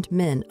armed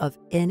men of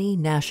any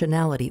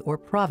nationality or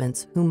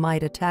province who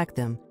might attack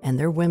them and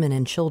their women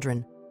and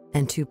children,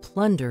 and to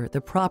plunder the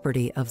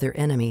property of their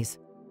enemies.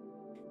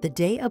 The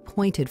day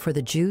appointed for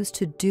the Jews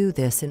to do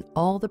this in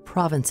all the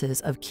provinces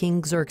of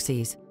King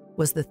Xerxes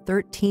was the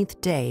 13th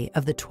day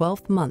of the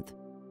 12th month,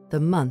 the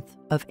month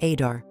of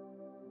Adar.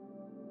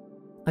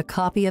 A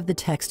copy of the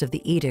text of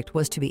the edict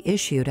was to be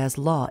issued as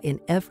law in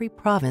every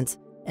province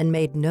and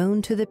made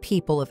known to the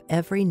people of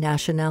every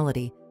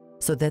nationality,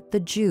 so that the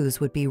Jews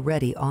would be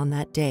ready on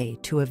that day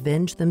to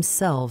avenge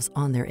themselves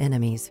on their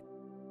enemies.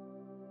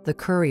 The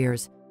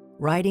couriers,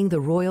 riding the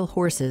royal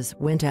horses,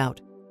 went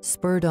out,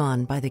 spurred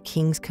on by the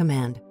king's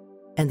command,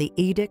 and the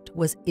edict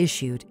was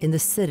issued in the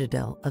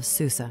citadel of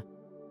Susa.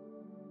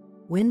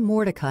 When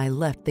Mordecai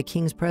left the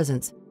king's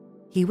presence,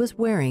 he was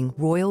wearing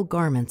royal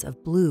garments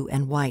of blue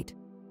and white,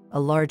 a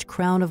large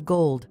crown of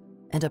gold,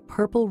 and a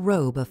purple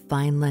robe of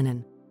fine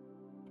linen.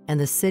 And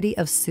the city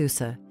of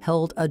Susa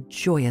held a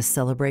joyous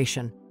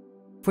celebration.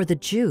 For the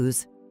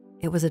Jews,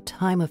 it was a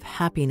time of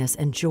happiness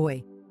and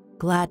joy,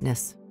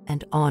 gladness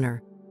and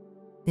honor.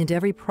 In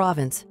every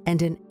province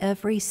and in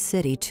every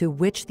city to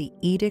which the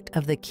edict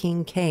of the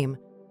king came,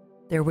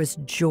 there was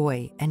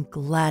joy and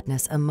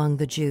gladness among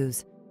the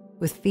Jews,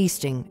 with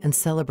feasting and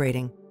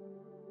celebrating.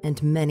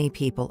 And many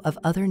people of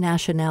other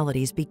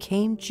nationalities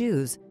became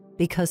Jews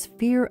because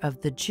fear of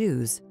the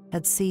Jews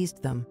had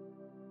seized them.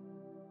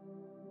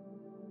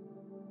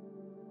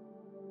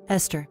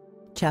 Esther,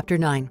 chapter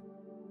 9.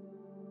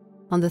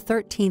 On the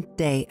 13th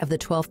day of the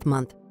 12th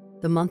month,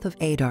 the month of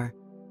Adar,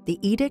 the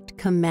edict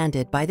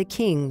commanded by the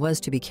king was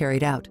to be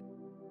carried out.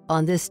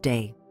 On this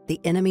day,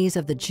 the enemies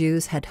of the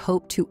Jews had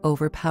hoped to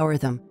overpower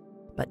them,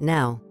 but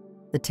now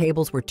the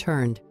tables were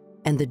turned,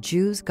 and the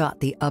Jews got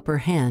the upper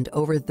hand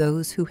over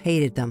those who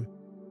hated them.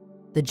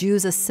 The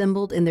Jews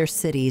assembled in their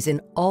cities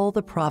in all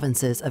the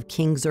provinces of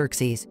King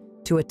Xerxes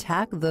to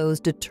attack those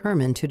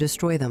determined to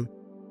destroy them.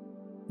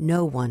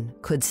 No one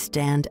could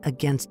stand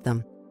against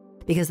them,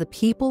 because the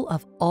people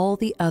of all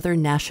the other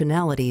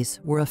nationalities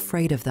were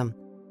afraid of them.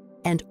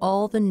 And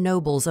all the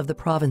nobles of the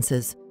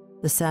provinces,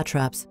 the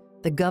satraps,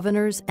 the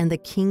governors, and the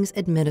king's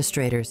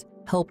administrators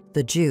helped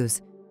the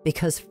Jews,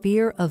 because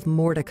fear of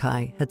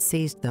Mordecai had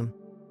seized them.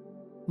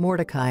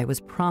 Mordecai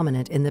was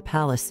prominent in the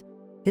palace.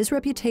 His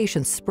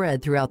reputation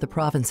spread throughout the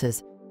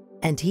provinces,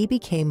 and he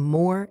became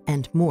more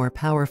and more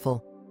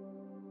powerful.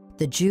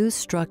 The Jews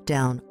struck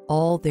down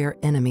all their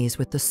enemies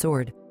with the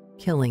sword,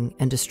 killing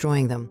and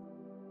destroying them,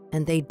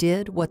 and they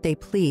did what they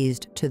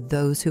pleased to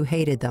those who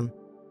hated them.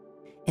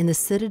 In the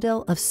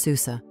citadel of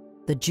Susa,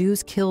 the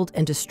Jews killed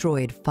and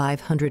destroyed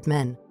 500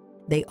 men.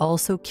 They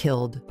also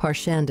killed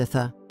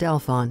Parshandatha,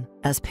 Dalphon,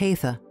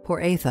 Aspatha,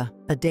 Poratha,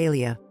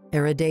 Adalia,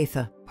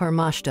 Aridatha,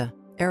 Parmashta,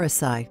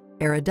 Arasai,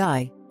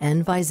 Aradai,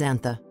 and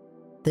Visantha,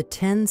 the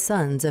 10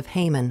 sons of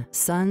Haman,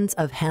 sons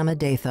of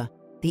Hammedatha,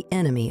 the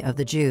enemy of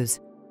the Jews.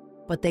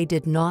 But they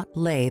did not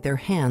lay their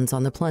hands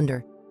on the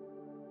plunder.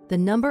 The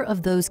number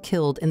of those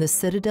killed in the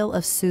citadel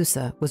of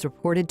Susa was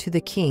reported to the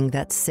king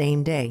that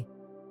same day.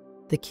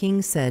 The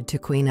king said to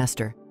Queen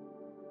Esther,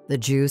 "The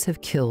Jews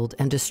have killed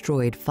and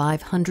destroyed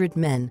 500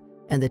 men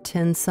and the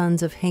 10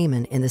 sons of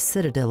Haman in the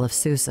citadel of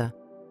Susa.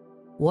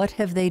 What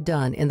have they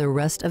done in the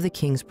rest of the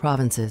king's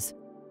provinces?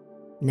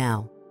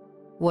 Now,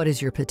 what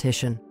is your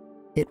petition?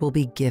 It will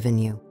be given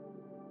you.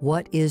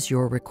 What is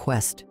your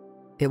request?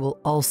 It will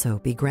also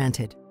be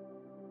granted."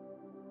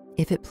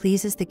 "If it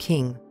pleases the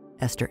king,"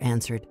 Esther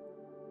answered,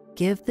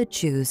 "give the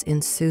Jews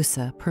in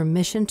Susa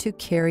permission to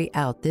carry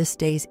out this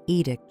day's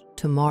edict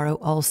tomorrow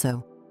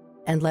also,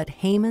 and let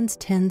Haman's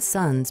 10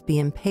 sons be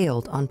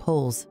impaled on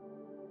poles."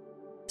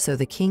 So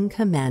the king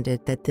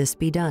commanded that this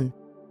be done.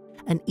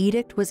 An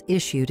edict was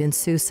issued in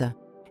Susa,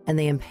 and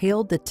they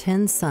impaled the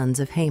 10 sons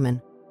of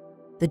Haman.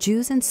 The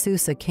Jews in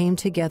Susa came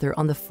together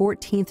on the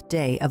 14th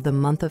day of the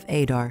month of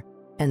Adar,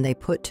 and they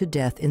put to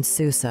death in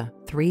Susa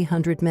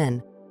 300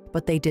 men,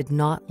 but they did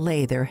not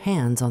lay their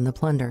hands on the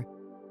plunder.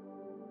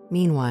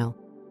 Meanwhile,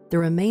 the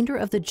remainder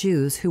of the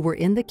Jews who were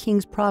in the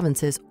king's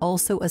provinces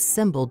also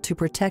assembled to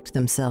protect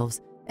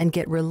themselves and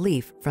get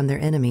relief from their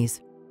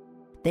enemies.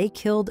 They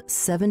killed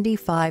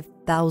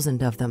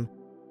 75,000 of them,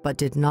 but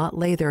did not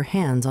lay their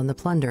hands on the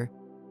plunder.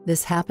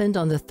 This happened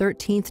on the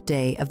 13th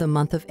day of the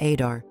month of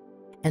Adar,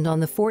 and on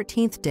the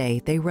 14th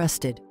day they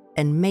rested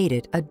and made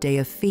it a day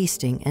of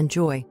feasting and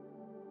joy.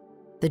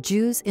 The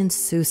Jews in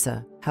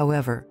Susa,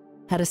 however,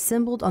 had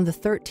assembled on the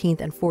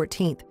 13th and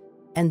 14th,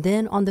 and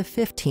then on the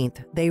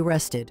 15th they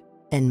rested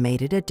and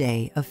made it a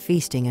day of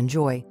feasting and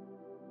joy.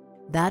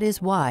 That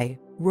is why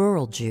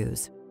rural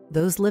Jews,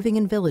 those living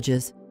in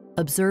villages,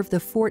 observe the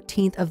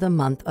 14th of the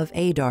month of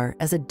Adar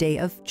as a day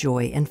of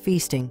joy and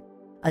feasting,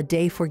 a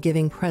day for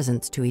giving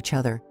presents to each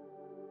other.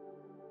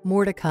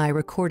 Mordecai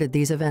recorded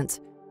these events,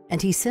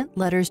 and he sent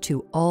letters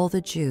to all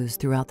the Jews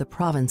throughout the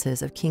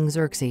provinces of King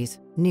Xerxes,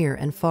 near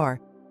and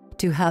far,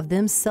 to have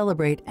them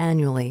celebrate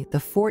annually the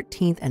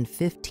 14th and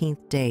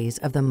 15th days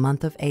of the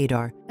month of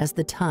Adar as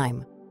the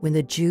time when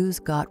the Jews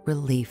got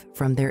relief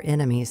from their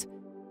enemies,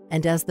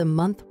 and as the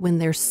month when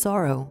their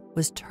sorrow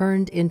was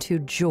turned into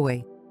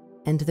joy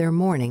and their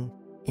mourning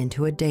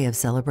into a day of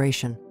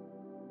celebration.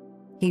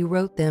 He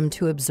wrote them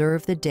to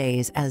observe the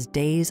days as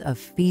days of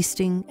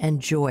feasting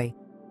and joy,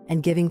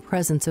 and giving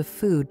presents of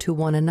food to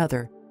one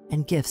another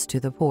and gifts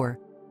to the poor.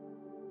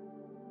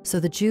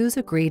 So the Jews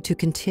agreed to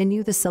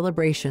continue the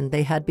celebration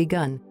they had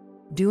begun,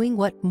 doing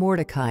what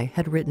Mordecai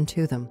had written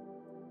to them.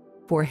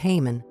 For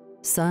Haman,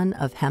 son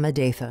of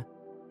Hammedatha,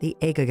 the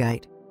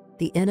Agagite,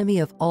 the enemy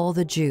of all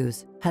the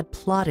Jews, had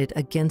plotted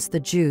against the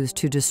Jews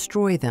to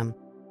destroy them,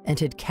 and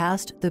had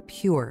cast the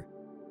pure,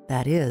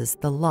 that is,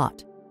 the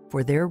lot,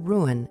 for their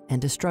ruin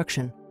and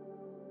destruction.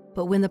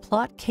 But when the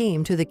plot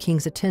came to the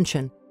king's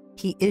attention,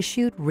 he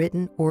issued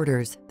written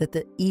orders that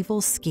the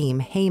evil scheme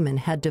Haman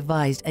had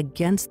devised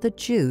against the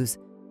Jews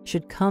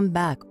should come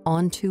back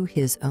onto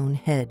his own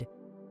head,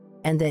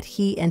 and that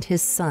he and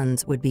his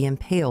sons would be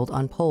impaled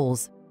on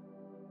poles.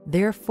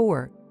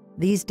 Therefore,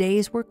 these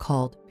days were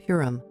called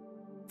Purim,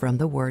 from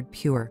the word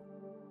pure.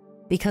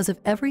 Because of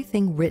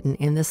everything written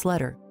in this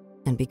letter,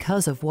 and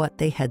because of what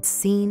they had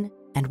seen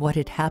and what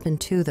had happened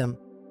to them,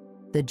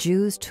 the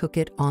Jews took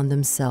it on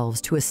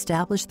themselves to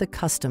establish the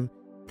custom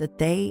that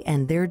they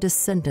and their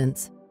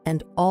descendants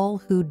and all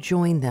who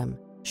join them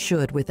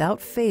should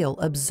without fail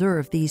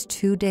observe these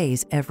 2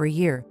 days every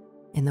year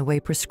in the way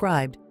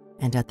prescribed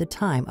and at the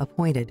time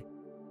appointed.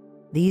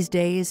 These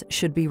days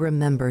should be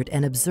remembered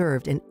and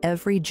observed in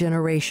every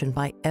generation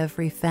by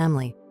every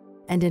family,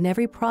 and in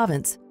every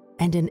province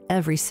and in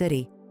every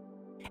city.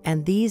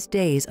 And these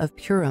days of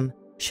Purim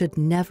should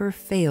never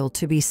fail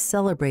to be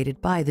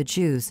celebrated by the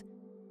Jews,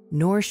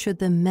 nor should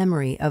the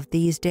memory of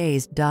these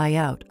days die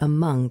out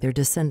among their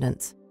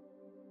descendants.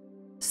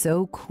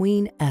 So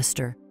Queen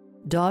Esther,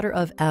 daughter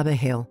of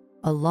Abihail,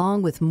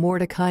 along with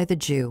Mordecai the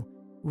Jew,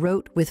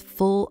 wrote with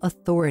full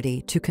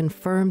authority to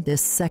confirm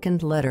this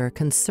second letter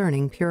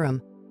concerning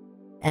Purim.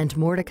 And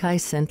Mordecai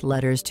sent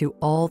letters to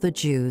all the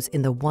Jews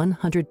in the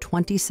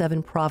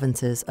 127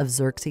 provinces of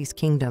Xerxes'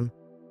 kingdom,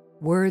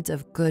 words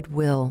of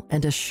goodwill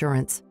and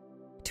assurance,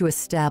 to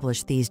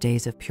establish these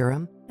days of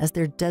Purim as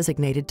their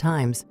designated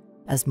times,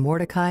 as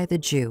Mordecai the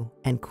Jew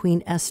and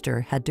Queen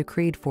Esther had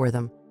decreed for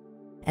them,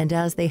 and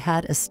as they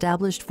had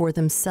established for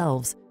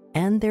themselves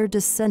and their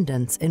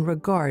descendants in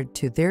regard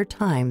to their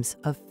times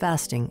of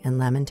fasting and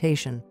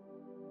lamentation.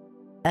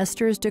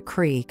 Esther's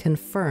decree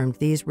confirmed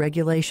these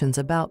regulations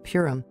about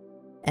Purim,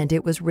 and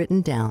it was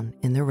written down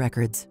in the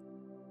records.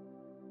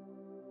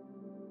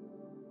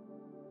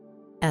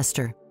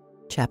 Esther,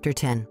 chapter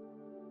 10.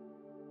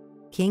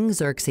 King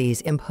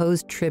Xerxes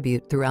imposed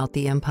tribute throughout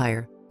the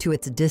empire to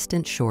its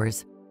distant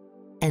shores,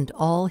 and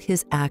all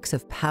his acts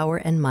of power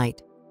and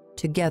might,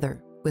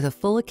 together with a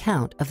full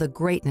account of the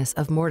greatness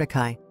of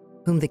Mordecai,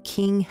 whom the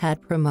king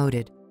had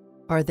promoted,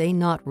 are they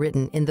not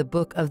written in the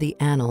book of the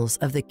annals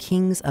of the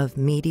kings of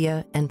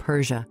Media and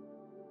Persia?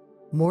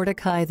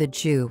 Mordecai the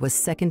Jew was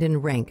second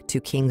in rank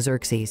to King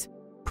Xerxes,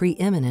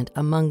 preeminent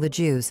among the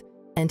Jews,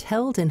 and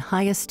held in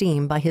high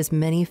esteem by his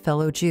many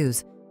fellow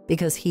Jews,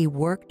 because he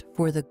worked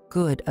for the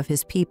good of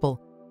his people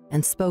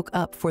and spoke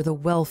up for the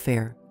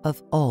welfare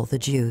of all the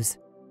Jews.